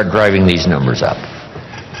and start driving these numbers up.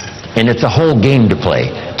 And it's a whole game to play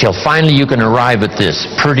till finally you can arrive at this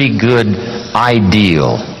pretty good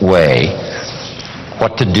ideal way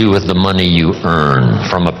what to do with the money you earn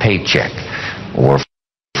from a paycheck or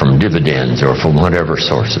from dividends or from whatever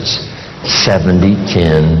sources. 70,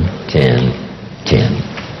 10, 10, 10.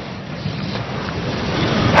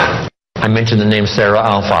 I mentioned the name Sarah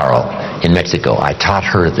Alfaro in Mexico. I taught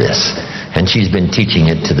her this, and she's been teaching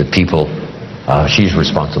it to the people she's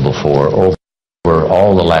responsible for over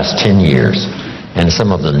all the last 10 years. And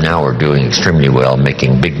some of them now are doing extremely well,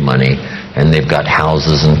 making big money, and they've got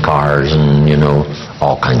houses and cars and, you know,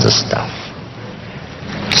 all kinds of stuff.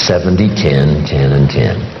 70, 10, 10, and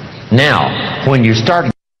 10. Now, when you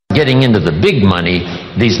start getting into the big money,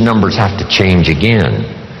 these numbers have to change again.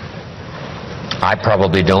 I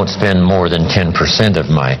probably don't spend more than 10% of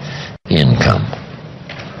my income.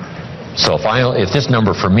 So if this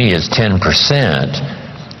number for me is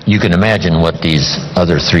 10%, you can imagine what these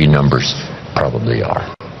other three numbers probably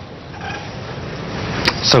are.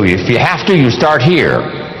 So if you have to, you start here.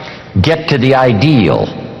 Get to the ideal.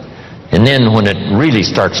 And then when it really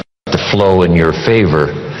starts to flow in your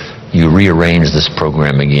favor, you rearrange this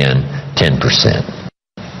program again, 10%.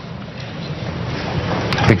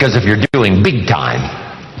 Because if you're doing big time,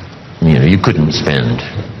 you know, you couldn't spend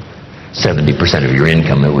 70% of your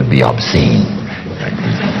income. It would be obscene.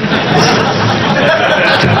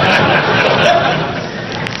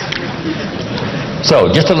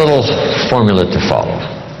 So, just a little formula to follow.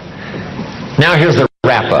 Now here's the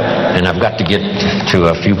wrap-up, and I've got to get to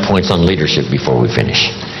a few points on leadership before we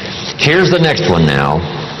finish. Here's the next one now.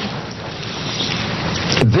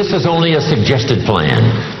 This is only a suggested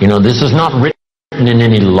plan. You know, this is not written in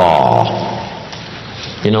any law.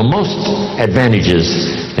 You know, most advantages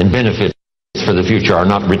and benefits for the future are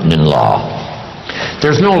not written in law.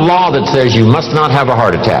 There's no law that says you must not have a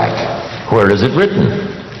heart attack. Where is it written?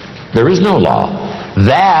 There is no law.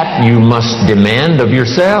 That you must demand of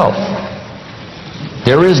yourself.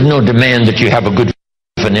 There is no demand that you have a good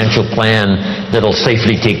financial plan that'll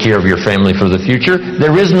safely take care of your family for the future.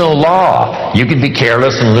 There is no law. You could be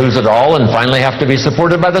careless and lose it all and finally have to be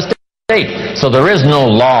supported by the state. So there is no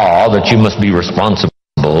law that you must be responsible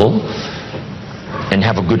and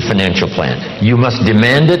have a good financial plan. You must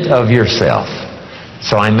demand it of yourself.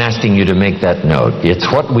 So I'm asking you to make that note. It's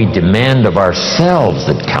what we demand of ourselves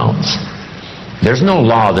that counts. There's no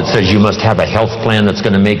law that says you must have a health plan that's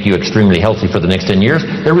going to make you extremely healthy for the next 10 years.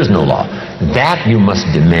 There is no law. That you must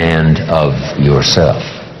demand of yourself.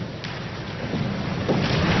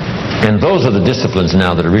 And those are the disciplines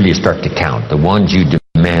now that really start to count, the ones you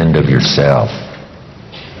demand of yourself.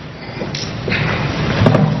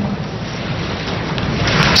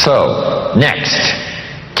 So, next,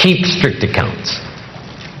 keep strict accounts.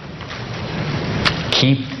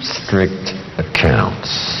 Keep strict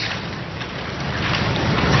accounts.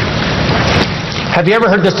 Have you ever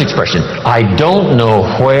heard this expression? I don't know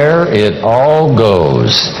where it all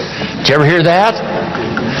goes. Did you ever hear that?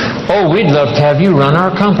 Oh, we'd love to have you run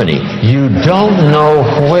our company. You don't know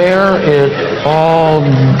where it all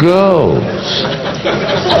goes.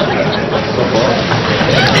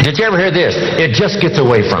 Did you ever hear this? It just gets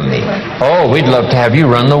away from me. Oh, we'd love to have you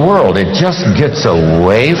run the world. It just gets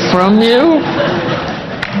away from you?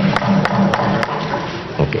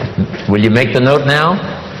 Okay. Will you make the note now?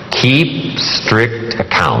 Keep strict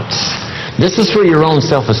accounts. This is for your own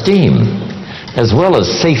self-esteem, as well as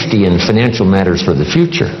safety and financial matters for the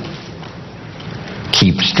future.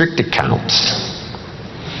 Keep strict accounts.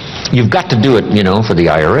 You've got to do it, for the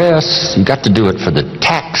IRS. You've got to do it for the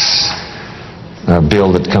tax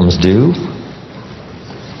bill that comes due.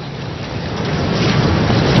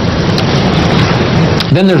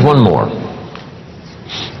 Then there's one more.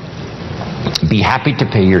 Be happy to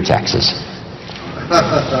pay your taxes.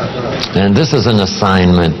 And this is an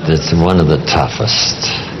assignment that's one of the toughest.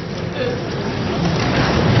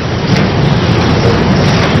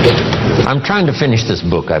 I'm trying to finish this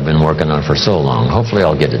book I've been working on for so long. Hopefully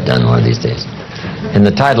I'll get it done one of these days. And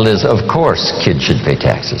the title is, Of Course Kids Should Pay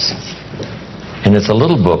Taxes. And it's a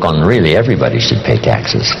little book on really everybody should pay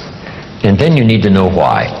taxes. And then you need to know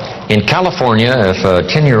why. In California, if a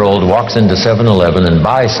 10-year-old walks into 7-Eleven and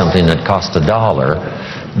buys something that costs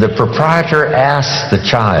 $1, the proprietor asks the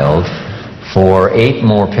child for 8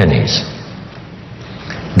 more pennies.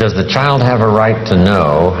 Does the child have a right to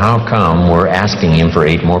know how come we're asking him for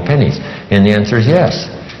 8 more pennies? And the answer is yes.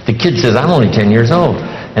 The kid says, I'm only 10 years old.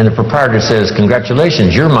 And the proprietor says,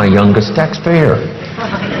 congratulations, you're my youngest taxpayer.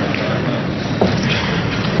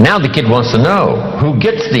 Now the kid wants to know, who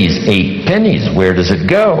gets these 8 pennies? Where does it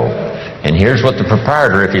go? And here's what the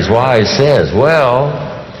proprietor, if he's wise, says. Well,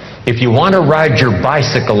 if you want to ride your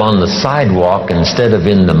bicycle on the sidewalk instead of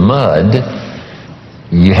in the mud,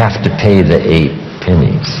 you have to pay the 8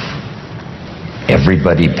 pennies.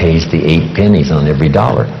 Everybody pays the 8 pennies on every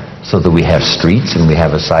dollar, so that we have streets and we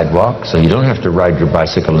have a sidewalk. So you don't have to ride your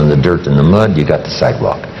bicycle in the dirt and the mud, you got the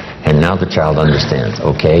sidewalk. And now the child understands,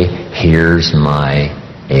 okay, here's my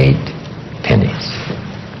 8 pennies.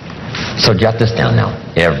 So jot this down now.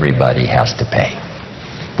 Everybody has to pay.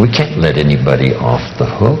 We can't let anybody off the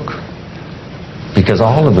hook, because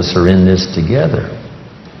all of us are in this together.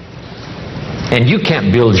 And you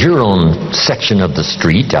can't build your own section of the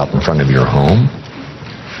street out in front of your home.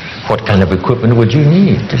 What kind of equipment would you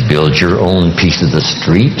need to build your own piece of the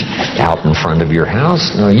street out in front of your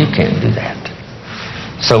house? No, you can't do that.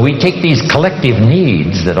 So we take these collective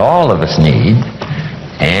needs that all of us need,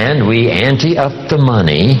 and we ante up the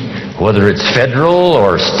money, whether it's federal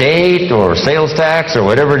or state or sales tax or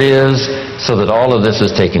whatever it is, so that all of this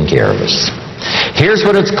is taken care of us. Here's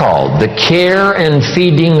what it's called: the care and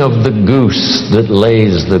feeding of the goose that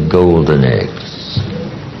lays the golden eggs.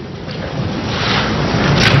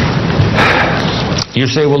 You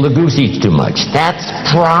say, well, the goose eats too much. That's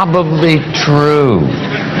probably true.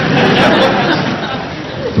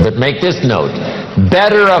 But make this note: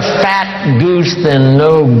 better a fat goose than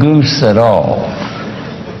no goose at all.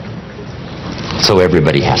 So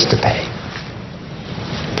everybody has to pay.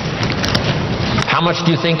 How much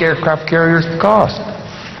do you think aircraft carriers cost?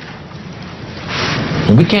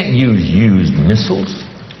 We can't use used missiles.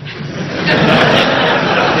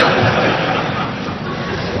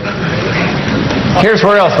 Here's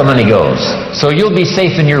where else the money goes. So you'll be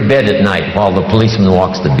safe in your bed at night while the policeman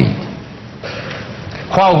walks the beat.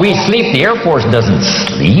 While we sleep, the Air Force doesn't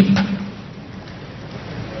sleep.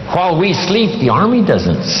 While we sleep, the Army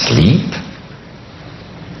doesn't sleep.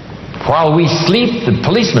 While we sleep, the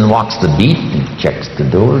policeman walks the beat and checks the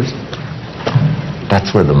doors.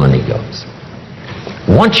 That's where the money goes.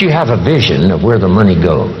 Once you have a vision of where the money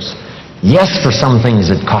goes, yes, for some things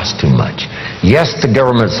it costs too much. Yes, the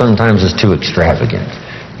government sometimes is too extravagant.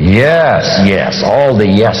 Yes, yes, all the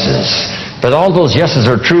yeses. But all those yeses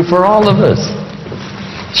are true for all of us.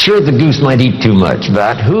 Sure, the goose might eat too much,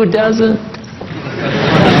 but who doesn't?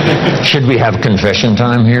 Should we have confession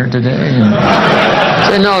time here today?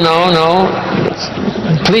 Say, no.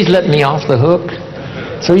 Please let me off the hook.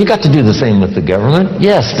 So you got to do the same with the government.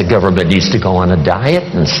 Yes, the government needs to go on a diet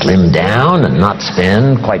and slim down and not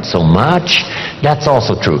spend quite so much. That's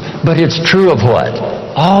also true. But it's true of what?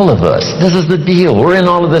 All of us. This is the deal. We're in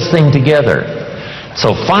all of this thing together.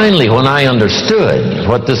 So finally, when I understood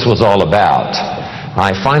what this was all about,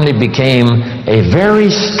 I finally became a very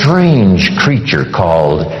strange creature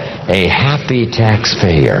called a happy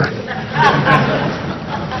taxpayer.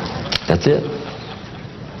 That's it.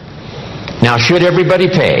 Now, should everybody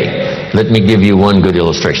pay? Let me give you one good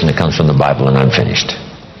illustration that comes from the Bible, and I'm finished.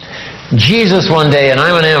 Jesus one day, and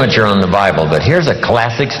I'm an amateur on the Bible, but here's a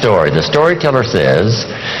classic story. The storyteller says,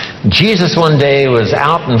 Jesus one day was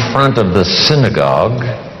out in front of the synagogue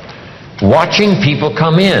watching people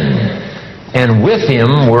come in, and with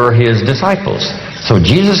him were his disciples. So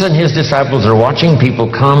Jesus and his disciples are watching people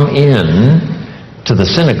come in to the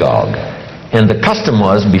synagogue. And the custom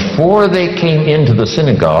was, before they came into the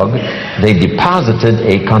synagogue, they deposited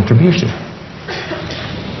a contribution.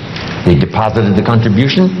 They deposited the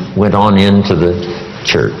contribution, went on into the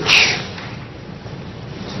church.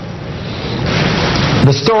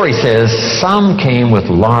 The story says some came with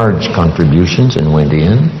large contributions and went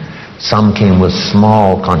in. Some came with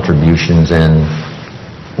small contributions and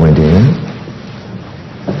went in.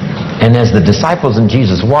 And as the disciples and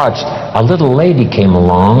Jesus watched, a little lady came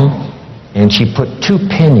along and she put 2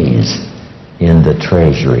 pennies in the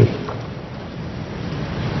treasury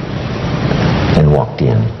and walked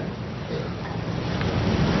in.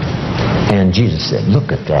 And Jesus said,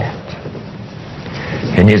 "Look at that."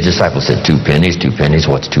 And his disciples said, 2 pennies, 2 pennies,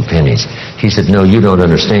 what's 2 pennies? He said, "No, you don't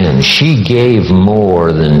understand. She gave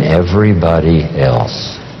more than everybody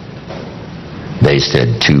else." They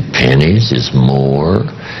said, 2 pennies is more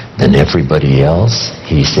than everybody else?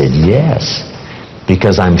 He said, "Yes,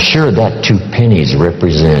 because I'm sure that 2 pennies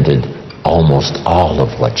represented almost all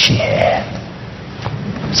of what she had."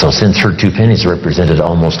 So since her 2 pennies represented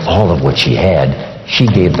almost all of what she had, she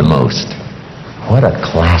gave the most. What a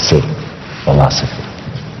classic philosophy.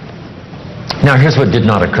 Now here's what did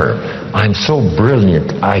not occur. I'm so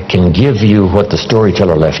brilliant, I can give you what the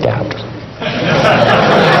storyteller left out.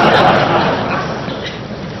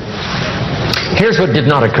 Here's what did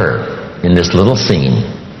not occur in this little scene.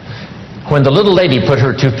 When the little lady put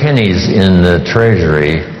her 2 pennies in the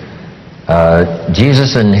treasury,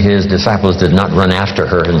 Jesus and his disciples did not run after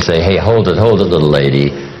her and say, "Hey, hold it, little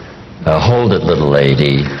lady. Hold it, little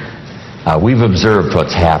lady. We've observed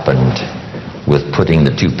what's happened with putting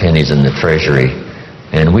the 2 pennies in the treasury,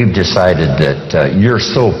 and we've decided that you're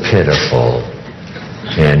so pitiful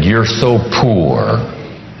and you're so poor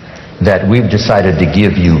that we've decided to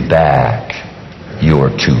give you back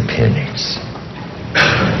your 2 pennies.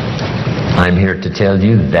 I'm here to tell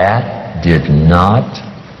you that did not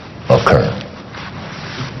occur.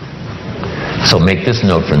 So make this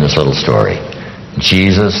note from this little story.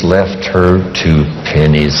 Jesus left her 2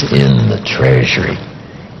 pennies in the treasury,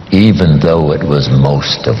 even though it was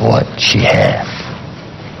most of what she had.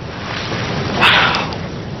 Wow.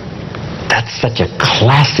 That's such a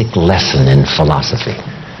classic lesson in philosophy.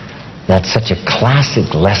 That's such a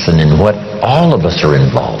classic lesson in what all of us are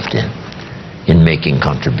involved in making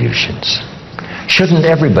contributions. Shouldn't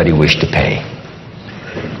everybody wish to pay?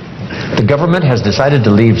 The government has decided to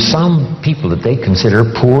leave some people that they consider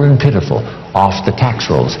poor and pitiful off the tax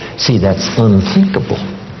rolls. See, that's unthinkable.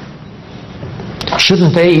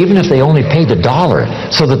 Shouldn't they, even if they only paid $1,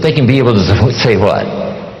 so that they can be able to say what?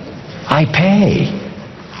 I pay.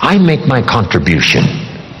 I make my contribution.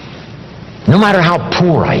 No matter how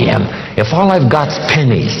poor I am, if all I've got's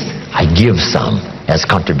pennies, I give some as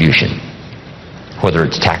contribution. Whether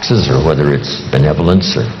it's taxes or whether it's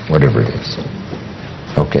benevolence or whatever it is.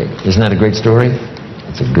 Okay, isn't that a great story?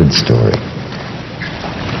 It's a good story.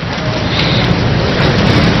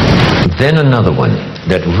 Then another one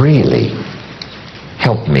that really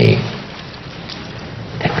helped me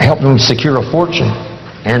secure a fortune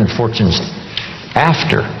and fortunes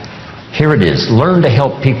after. Here it is. Learn to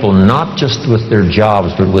help people not just with their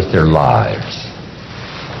jobs, but with their lives.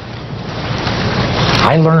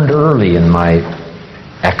 I learned early in my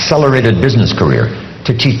accelerated business career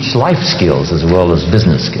to teach life skills as well as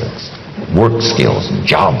business skills, work skills and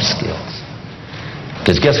job skills.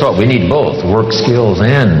 Because guess what? We need both work skills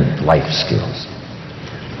and life skills.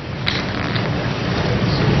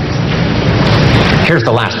 Here's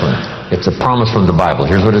the last one. It's a promise from the Bible.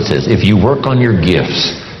 Here's what it says. If you work on your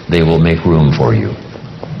gifts, they will make room for you.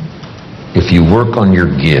 If you work on your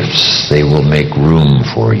gifts, they will make room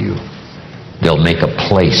for you. They'll make a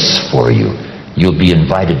place for you. You'll be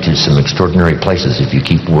invited to some extraordinary places if you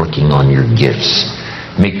keep working on your gifts.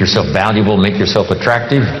 Make yourself valuable, make yourself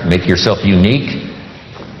attractive, make yourself unique.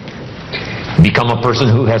 Become a person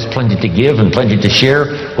who has plenty to give and plenty to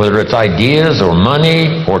share, whether it's ideas or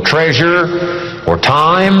money or treasure or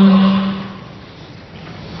time.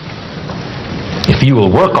 If you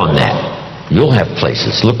will work on that, you'll have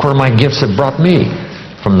places. Look where my gifts have brought me,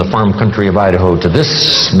 from the farm country of Idaho to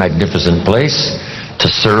this magnificent place, to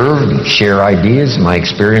serve and share ideas, my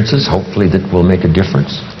experiences, hopefully that will make a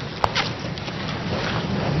difference.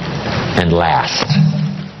 And last,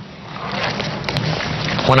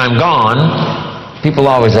 when I'm gone, people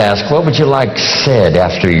always ask, what would you like said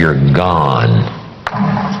after you're gone?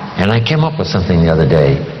 And I came up with something the other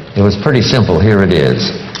day. It was pretty simple. Here it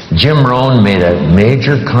is. Jim Rohn made a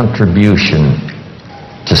major contribution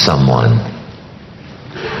to someone.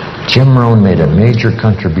 Jim Rohn made a major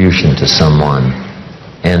contribution to someone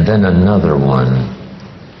and then another one,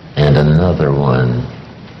 and another one,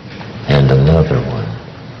 and another one.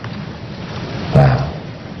 Wow.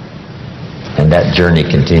 And that journey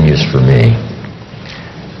continues for me.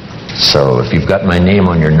 So if you've got my name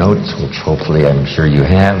on your notes, which hopefully I'm sure you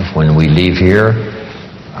have, when we leave here,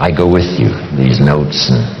 I go with you, these notes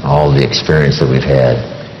and all the experience that we've had.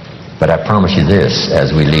 But I promise you this,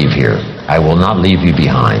 as we leave here, I will not leave you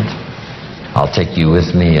behind. I'll take you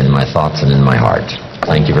with me in my thoughts and in my heart.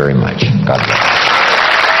 Thank you very much. God bless.